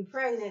it, but if you're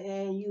pregnant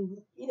and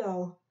you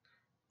know,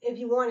 if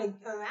you want to,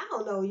 I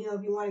don't know, you know,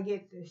 if you want to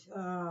get this,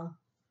 I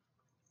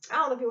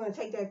don't know if you want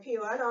to take that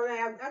pill. I don't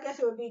know. I guess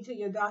it would be to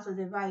your doctor's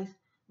advice.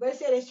 But it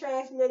said it's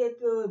transmitted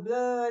through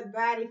blood,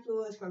 body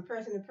fluids from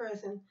person to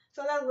person.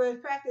 So in other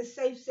words, practice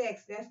safe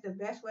sex. That's the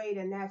best way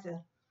to not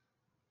to,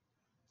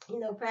 you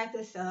know,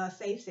 practice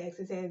safe sex.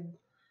 It said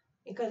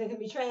because it can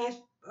be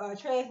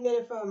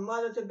transmitted from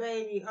mother to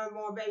baby,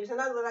 unborn baby. So in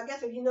other words, I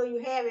guess if you know you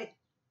have it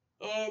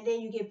and then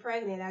you get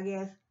pregnant, I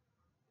guess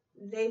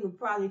they would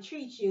probably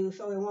treat you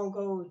so it won't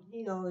go,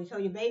 you know, so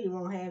your baby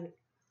won't have it.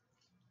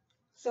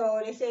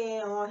 So they say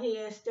on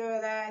here,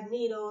 sterilize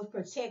needles,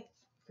 protect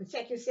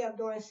yourself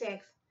during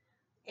sex.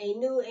 A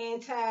new I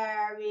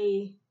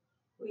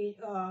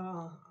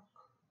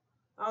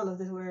don't know if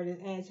this word is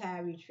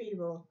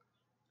anti-retrieval.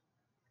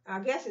 I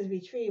guess it's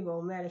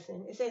retrieval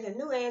medicine. It says a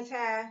new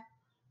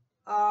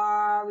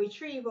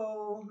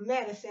anti-retrieval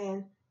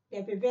medicine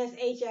that prevents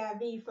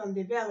HIV from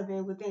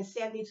developing within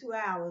 72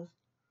 hours.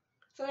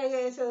 So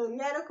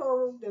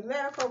the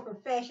medical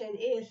profession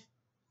is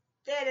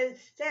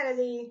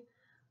steadily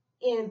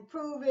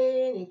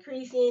improving,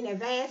 increasing,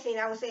 advancing.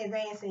 I would say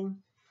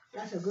advancing.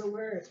 That's a good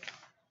word.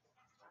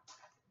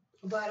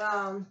 But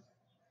I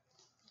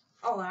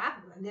don't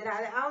think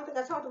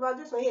I talked about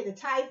this one here. The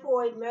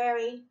Typhoid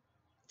Mary,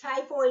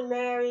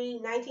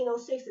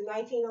 1906 to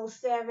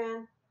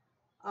 1907.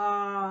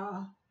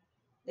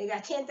 They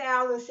got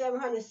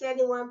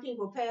 10,771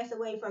 people passed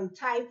away from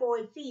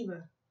typhoid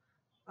fever.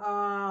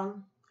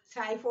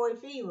 Typhoid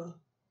fever.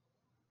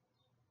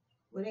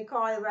 What they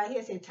call it right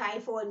here said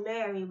Typhoid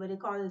Mary, but they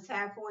call it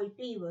typhoid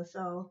fever.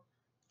 So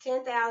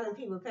 10,000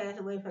 people passed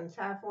away from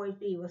typhoid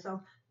fever.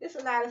 So there's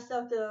a lot of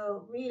stuff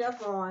to read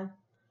up on.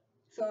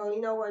 So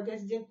you know what,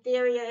 this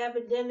diphtheria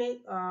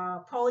epidemic,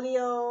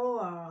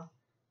 polio,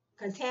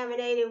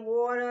 contaminated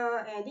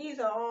water, and these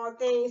are all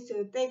things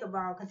to think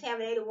about.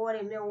 Contaminated water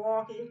in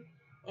Milwaukee,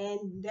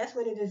 and that's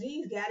when the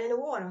disease got in the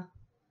water.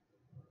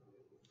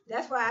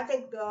 That's why I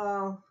think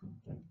now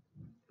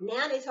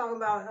they're talking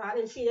about, I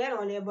didn't see that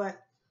on there, but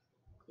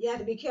you have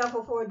to be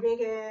careful for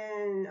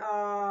drinking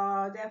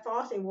that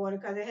faucet water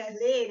because it has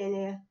lead in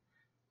there.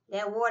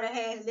 That water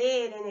has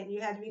lead in it. You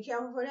have to be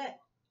careful for that.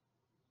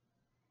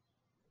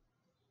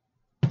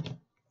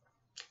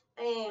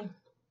 And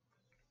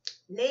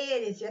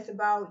lead is just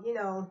about, you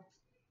know,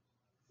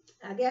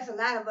 I guess a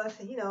lot of us,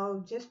 you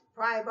know, just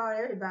probably about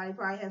everybody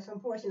probably has some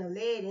portion of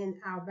lead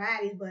in our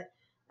bodies, but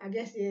I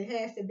guess it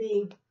has to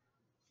be,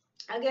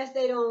 I guess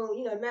they don't,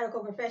 you know, the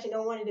medical profession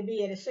don't want it to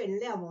be at a certain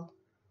level.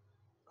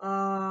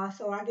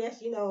 So I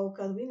guess, you know,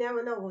 because we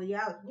never know when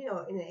you're out, you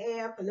know, in the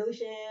air,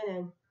 pollution,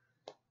 and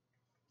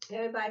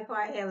everybody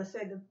probably have a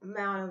certain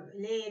amount of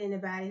lead in their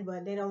bodies,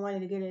 but they don't want it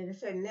to get at a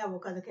certain level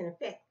because it can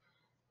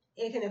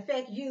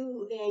affect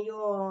you and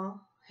your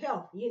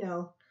health, you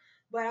know.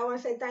 But I want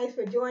to say thanks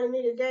for joining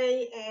me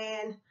today,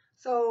 and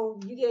so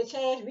you get a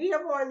chance, read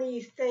up on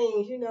these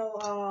things, you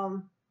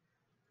know,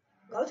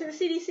 Go to the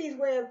CDC's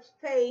web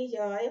page,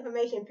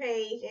 information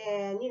page,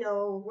 and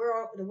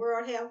the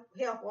World Health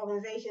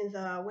Organization's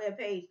web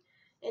page.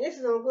 And this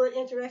is some good,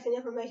 interesting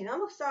information. I'm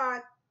gonna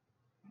start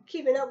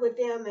keeping up with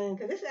them, and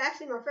because this is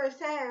actually my first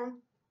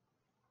time,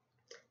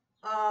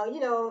 you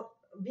know,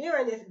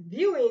 viewing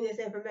this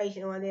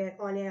information on their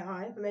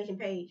information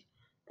page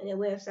and their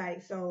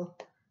website. So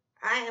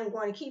I am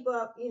going to keep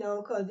up,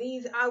 because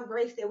these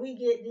outbreaks that we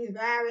get, these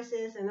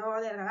viruses and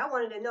all that, I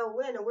wanted to know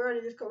where in the world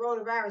did this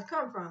coronavirus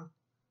come from.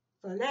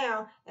 So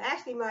now,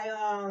 actually,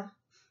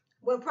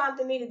 what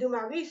prompted me to do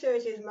my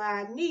research is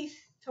my niece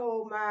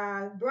told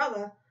my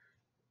brother,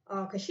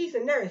 because she's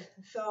a nurse,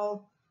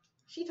 so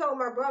she told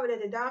my brother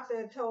that the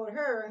doctor told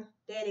her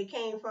that it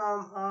came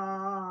from,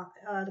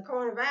 the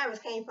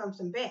coronavirus came from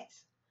some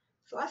bats.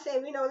 So I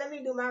said, let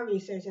me do my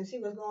research and see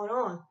what's going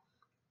on.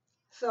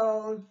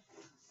 So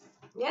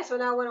that's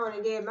when I went on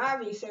and did my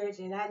research,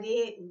 and I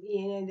did,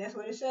 and that's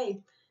what it says.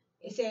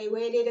 It said,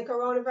 where did the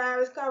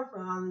coronavirus come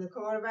from? The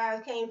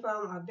coronavirus came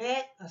from a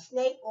bat, a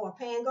snake, or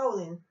a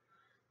pangolin.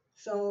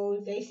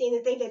 So they seem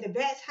to think that the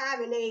bats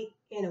hibernate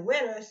in the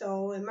winter,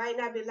 so it might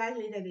not be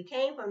likely that it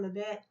came from the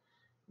bat,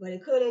 but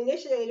it could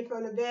initiate it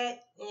from the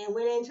bat and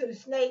went into the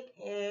snake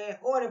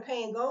or the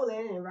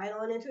pangolin and right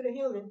on into the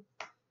human.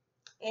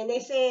 And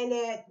they're saying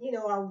that,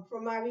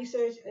 from my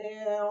research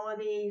on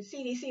the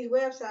CDC's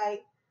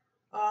website,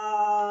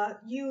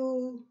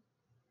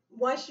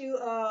 once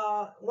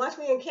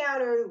we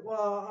encounter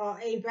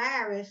a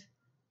virus,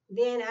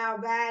 then our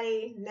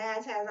body,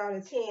 9 times out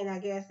of 10, I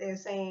guess they're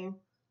saying,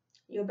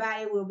 your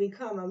body will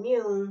become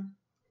immune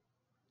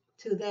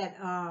to that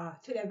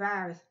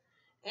virus,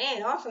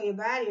 and also your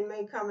body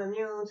may become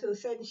immune to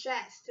certain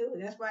shots too.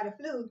 That's why the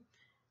flu.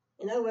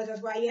 In other words,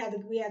 that's why we have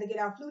to get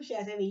our flu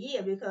shots every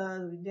year,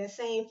 because that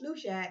same flu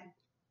shot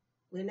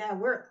will not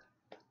work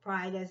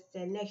probably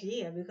that next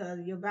year,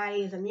 because your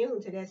body is immune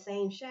to that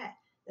same shot.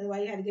 That's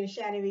why you have to get a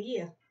shot every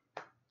year.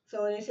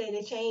 So they say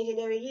they're changing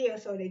every year,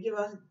 so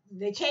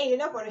they're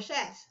changing up on the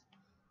shots.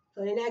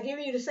 So they're not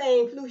giving you the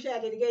same flu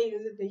shot that they gave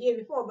you the year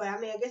before. But I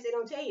mean, I guess they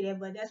don't tell you that,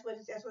 but that's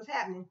what's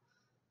happening.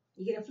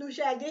 You get a flu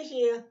shot this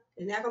year,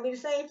 it's not gonna be the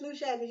same flu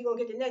shot that you're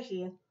gonna get the next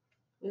year,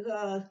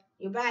 because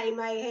your body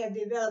might have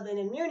developed an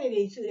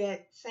immunity to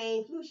that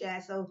same flu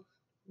shot. So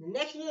the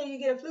next year you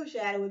get a flu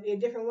shot, it would be a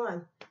different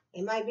one.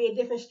 It might be a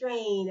different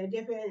strain,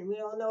 we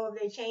don't know if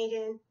they're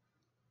changing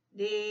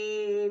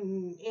the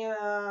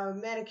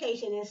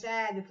medication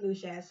inside the flu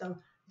shot. So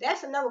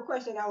that's another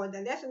question I want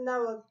to.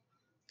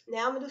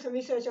 Now I'm gonna do some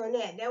research on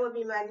that. That would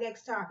be my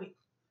next topic.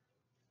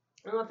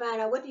 I'm gonna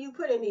find out, what do you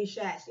put in these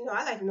shots.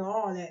 I like to know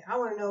all that. I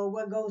want to know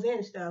what goes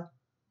in stuff.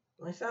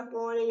 When stuff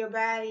going in your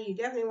body, you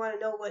definitely want to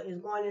know what is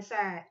going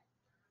inside.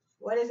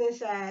 What is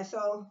inside?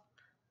 So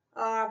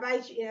I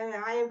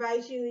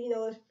invite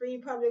you. It's free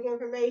public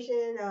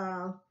information.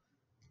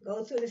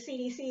 Go to the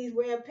CDC's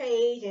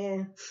webpage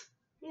and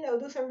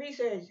do some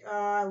research.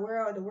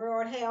 The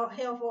World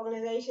Health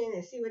Organization,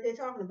 and see what they're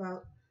talking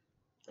about.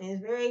 And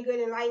it's very good,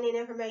 enlightening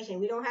information.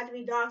 We don't have to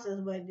be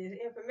doctors, but this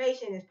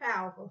information is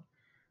powerful.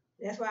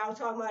 That's why I was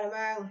talking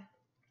about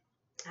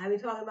I be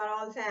talking about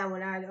all the time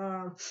when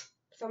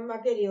some of my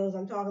videos.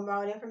 I'm talking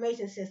about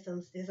information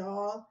systems. It's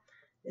all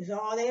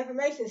the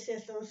information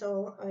systems.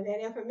 So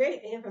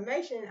that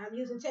information, I'm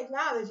using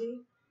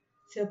technology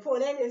to pull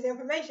in this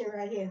information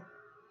right here.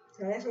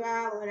 So that's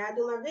why when I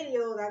do my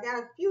videos, I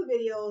got a few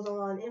videos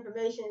on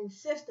information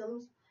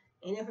systems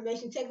and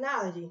information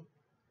technology.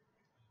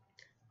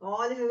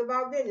 All this is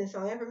about business.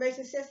 So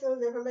information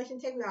systems, information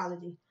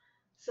technology.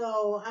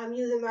 So I'm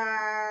using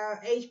my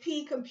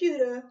HP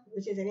computer,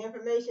 which is an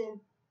information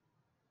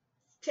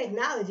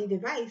technology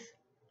device,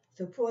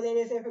 to pull in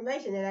this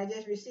information that I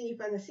just received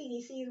from the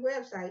CDC's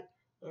website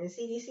and the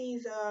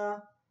CDC's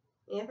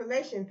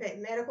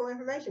medical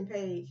information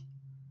page.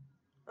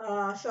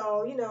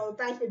 So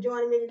thanks for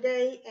joining me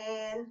today,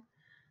 and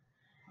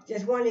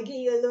just wanted to give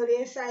you a little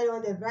insight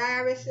on the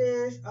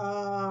viruses,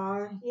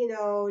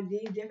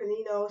 these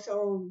different,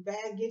 so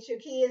get your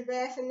kids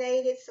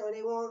vaccinated so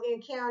they won't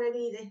encounter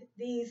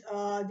these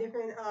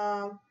different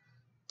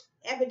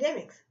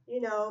epidemics,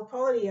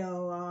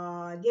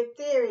 polio,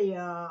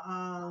 diphtheria,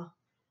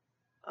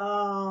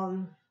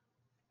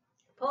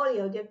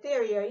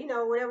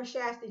 whatever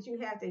shots that you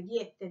have to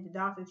get, that the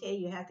doctor tell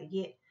you have to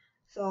get.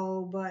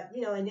 So, but,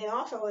 and then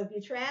also if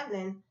you're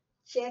traveling,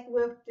 check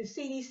with the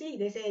CDC.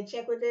 They said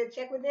check with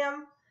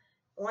them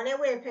on their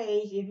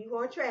webpage if you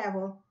want to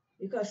travel,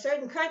 because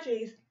certain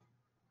countries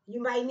you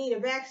might need a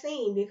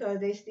vaccine because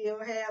they still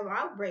have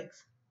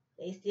outbreaks.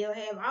 They still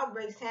have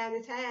outbreaks time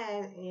to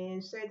time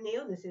in certain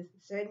illnesses,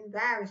 certain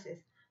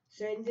viruses,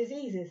 certain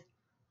diseases.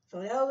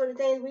 So those are the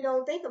things we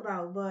don't think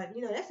about, but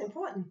that's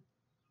important.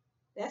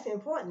 That's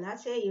important, I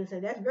tell you.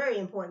 So that's very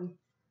important.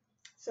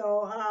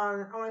 So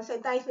I want to say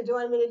thanks for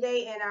joining me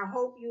today, and I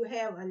hope you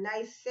have a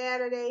nice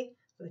Saturday.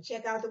 So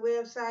check out the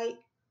website.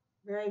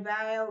 Very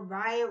valuable.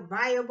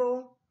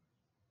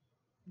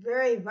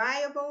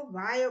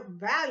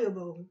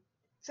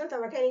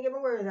 Sometimes I can't even get my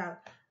words out.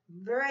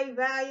 Very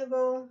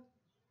valuable.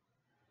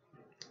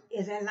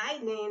 It's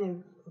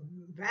enlightening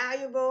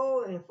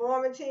valuable,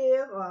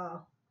 informative,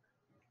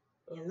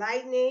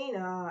 enlightening.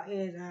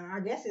 Is I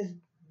guess is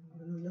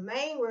the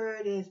main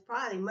word is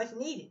probably much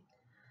needed.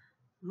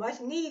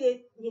 Much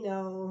needed,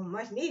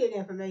 much needed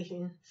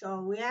information.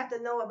 So we have to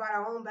know about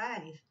our own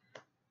bodies.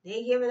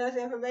 They giving us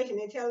information.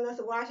 They're telling us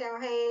to wash our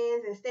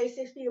hands and stay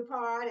 6 feet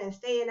apart and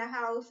stay in the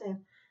house.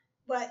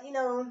 But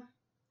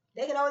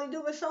they can only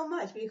do it so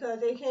much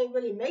because they can't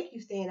really make you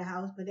stay in the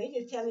house. But they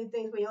just tell you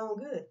things for your own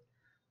good.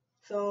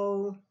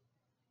 So,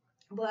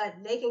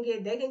 but they can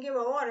give an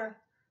order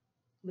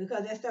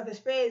because that stuff is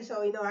spreading.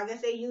 So I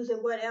guess they're using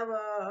whatever,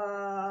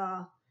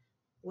 I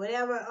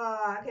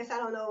guess I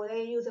don't know,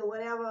 they're using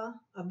whatever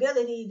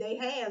ability they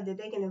have that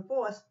they can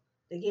enforce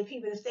to get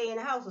people to stay in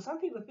the house. So some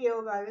people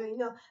feel like,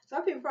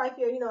 some people probably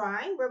feel,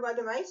 I ain't worried about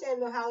them, I ain't staying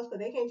in the house because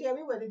they can't tell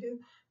me what to do.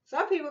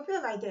 Some people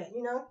feel like that,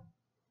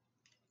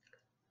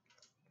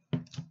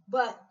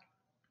 But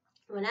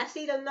when I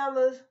see the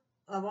numbers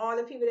of all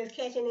the people that's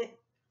catching it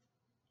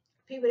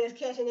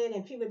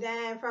and people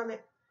dying from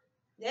it,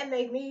 that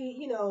make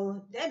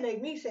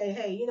me say,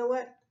 hey, you know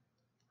what?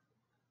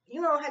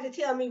 You don't have to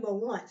tell me but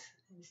once.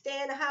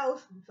 Stay in the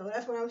house. So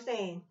that's what I'm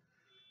saying.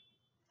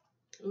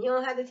 You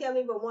don't have to tell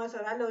me but once.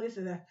 So I know this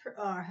is a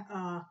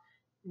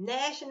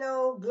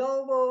national,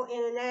 global,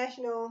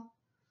 international.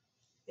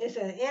 It's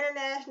an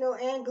international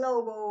and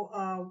global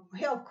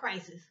health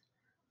crisis.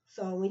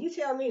 So when you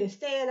tell me to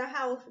stay in the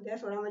house,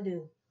 that's what I'm gonna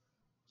do.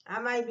 I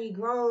might be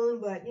grown,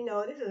 but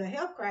this is a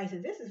health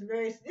crisis. This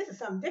is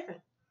something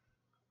different.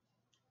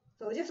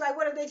 So just like,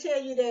 what if they tell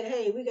you that,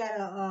 hey, we got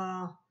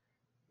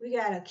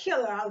a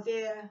killer out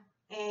there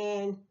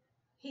and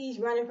he's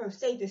running from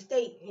state to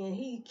state and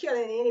he's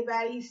killing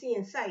anybody he see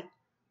in sight.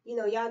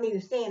 Y'all need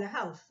to stay in the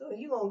house. So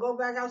you gonna go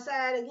back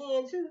outside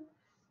again too?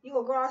 You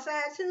gonna go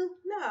outside too?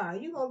 No,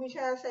 you gonna be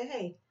trying to say,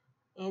 hey.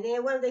 And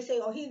then what if they say,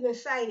 oh, he's been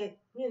sighted,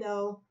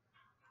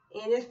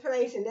 in this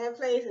place and that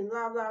place and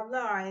blah, blah,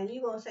 blah. And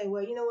you gonna say,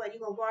 well, you know what?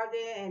 You're gonna go out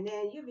there and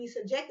then you be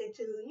subjected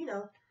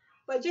to,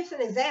 but just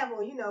an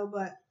example,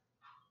 but.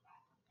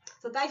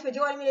 So thanks for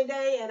joining me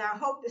today, and I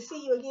hope to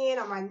see you again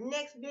on my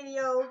next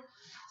video.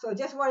 So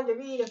just wanted to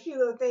read a few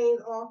little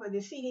things off of the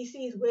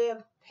CDC's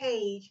web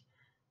page,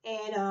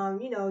 and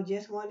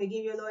just wanted to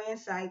give you a little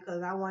insight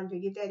because I wanted to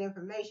get that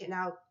information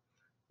out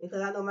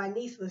because I know my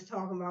niece was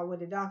talking about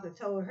what the doctor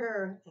told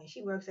her, and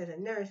she works as a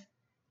nurse.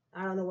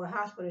 I don't know what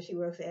hospital she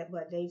works at,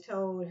 but they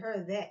told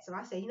her that. So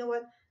I said, you know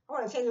what? I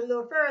want to take it a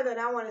little further,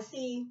 and I want to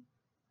see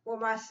for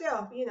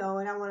myself, and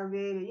I want to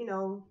be able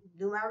to,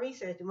 do my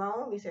research, do my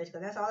own research,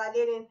 because that's all I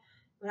did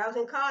when I was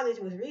in college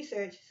was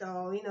research.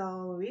 So,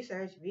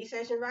 research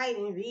and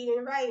writing, reading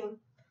and writing.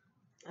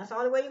 That's the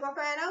only way you're going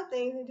to find out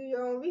things and do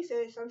your own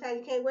research. Sometimes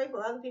you can't wait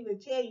for other people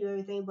to tell you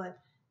everything, but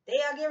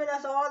they are giving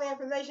us all the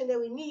information that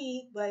we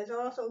need, but it's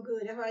also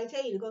good. That's why they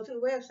tell you to go to the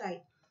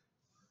website.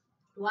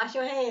 Wash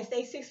your hands,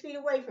 stay 6 feet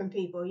away from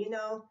people,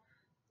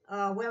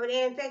 whether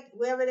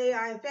they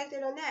are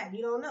infected or not,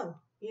 you don't know,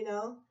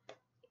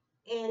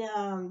 and,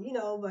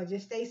 but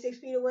just stay 6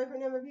 feet away from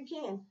them if you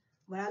can.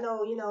 But I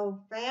know,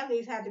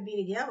 families have to be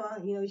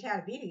together, you try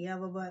to be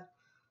together, but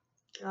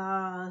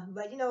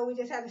we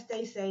just have to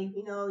stay safe,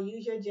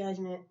 use your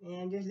judgment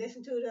and just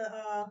listen to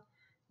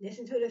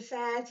the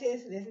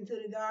scientists, listen to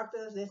the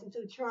doctors, listen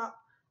to Trump.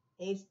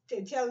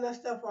 They're telling us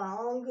stuff for our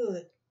own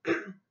good.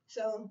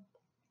 So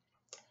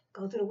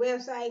go to the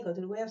website,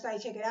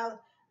 check it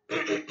out.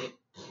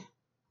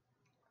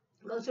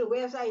 Go to the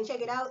website and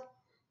check it out.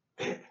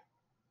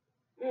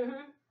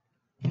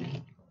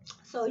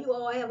 So you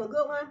all have a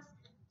good one.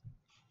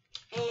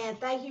 And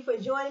thank you for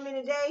joining me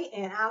today.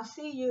 And I'll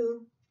see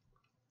you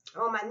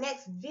on my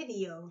next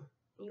video.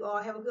 You all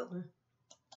have a good one.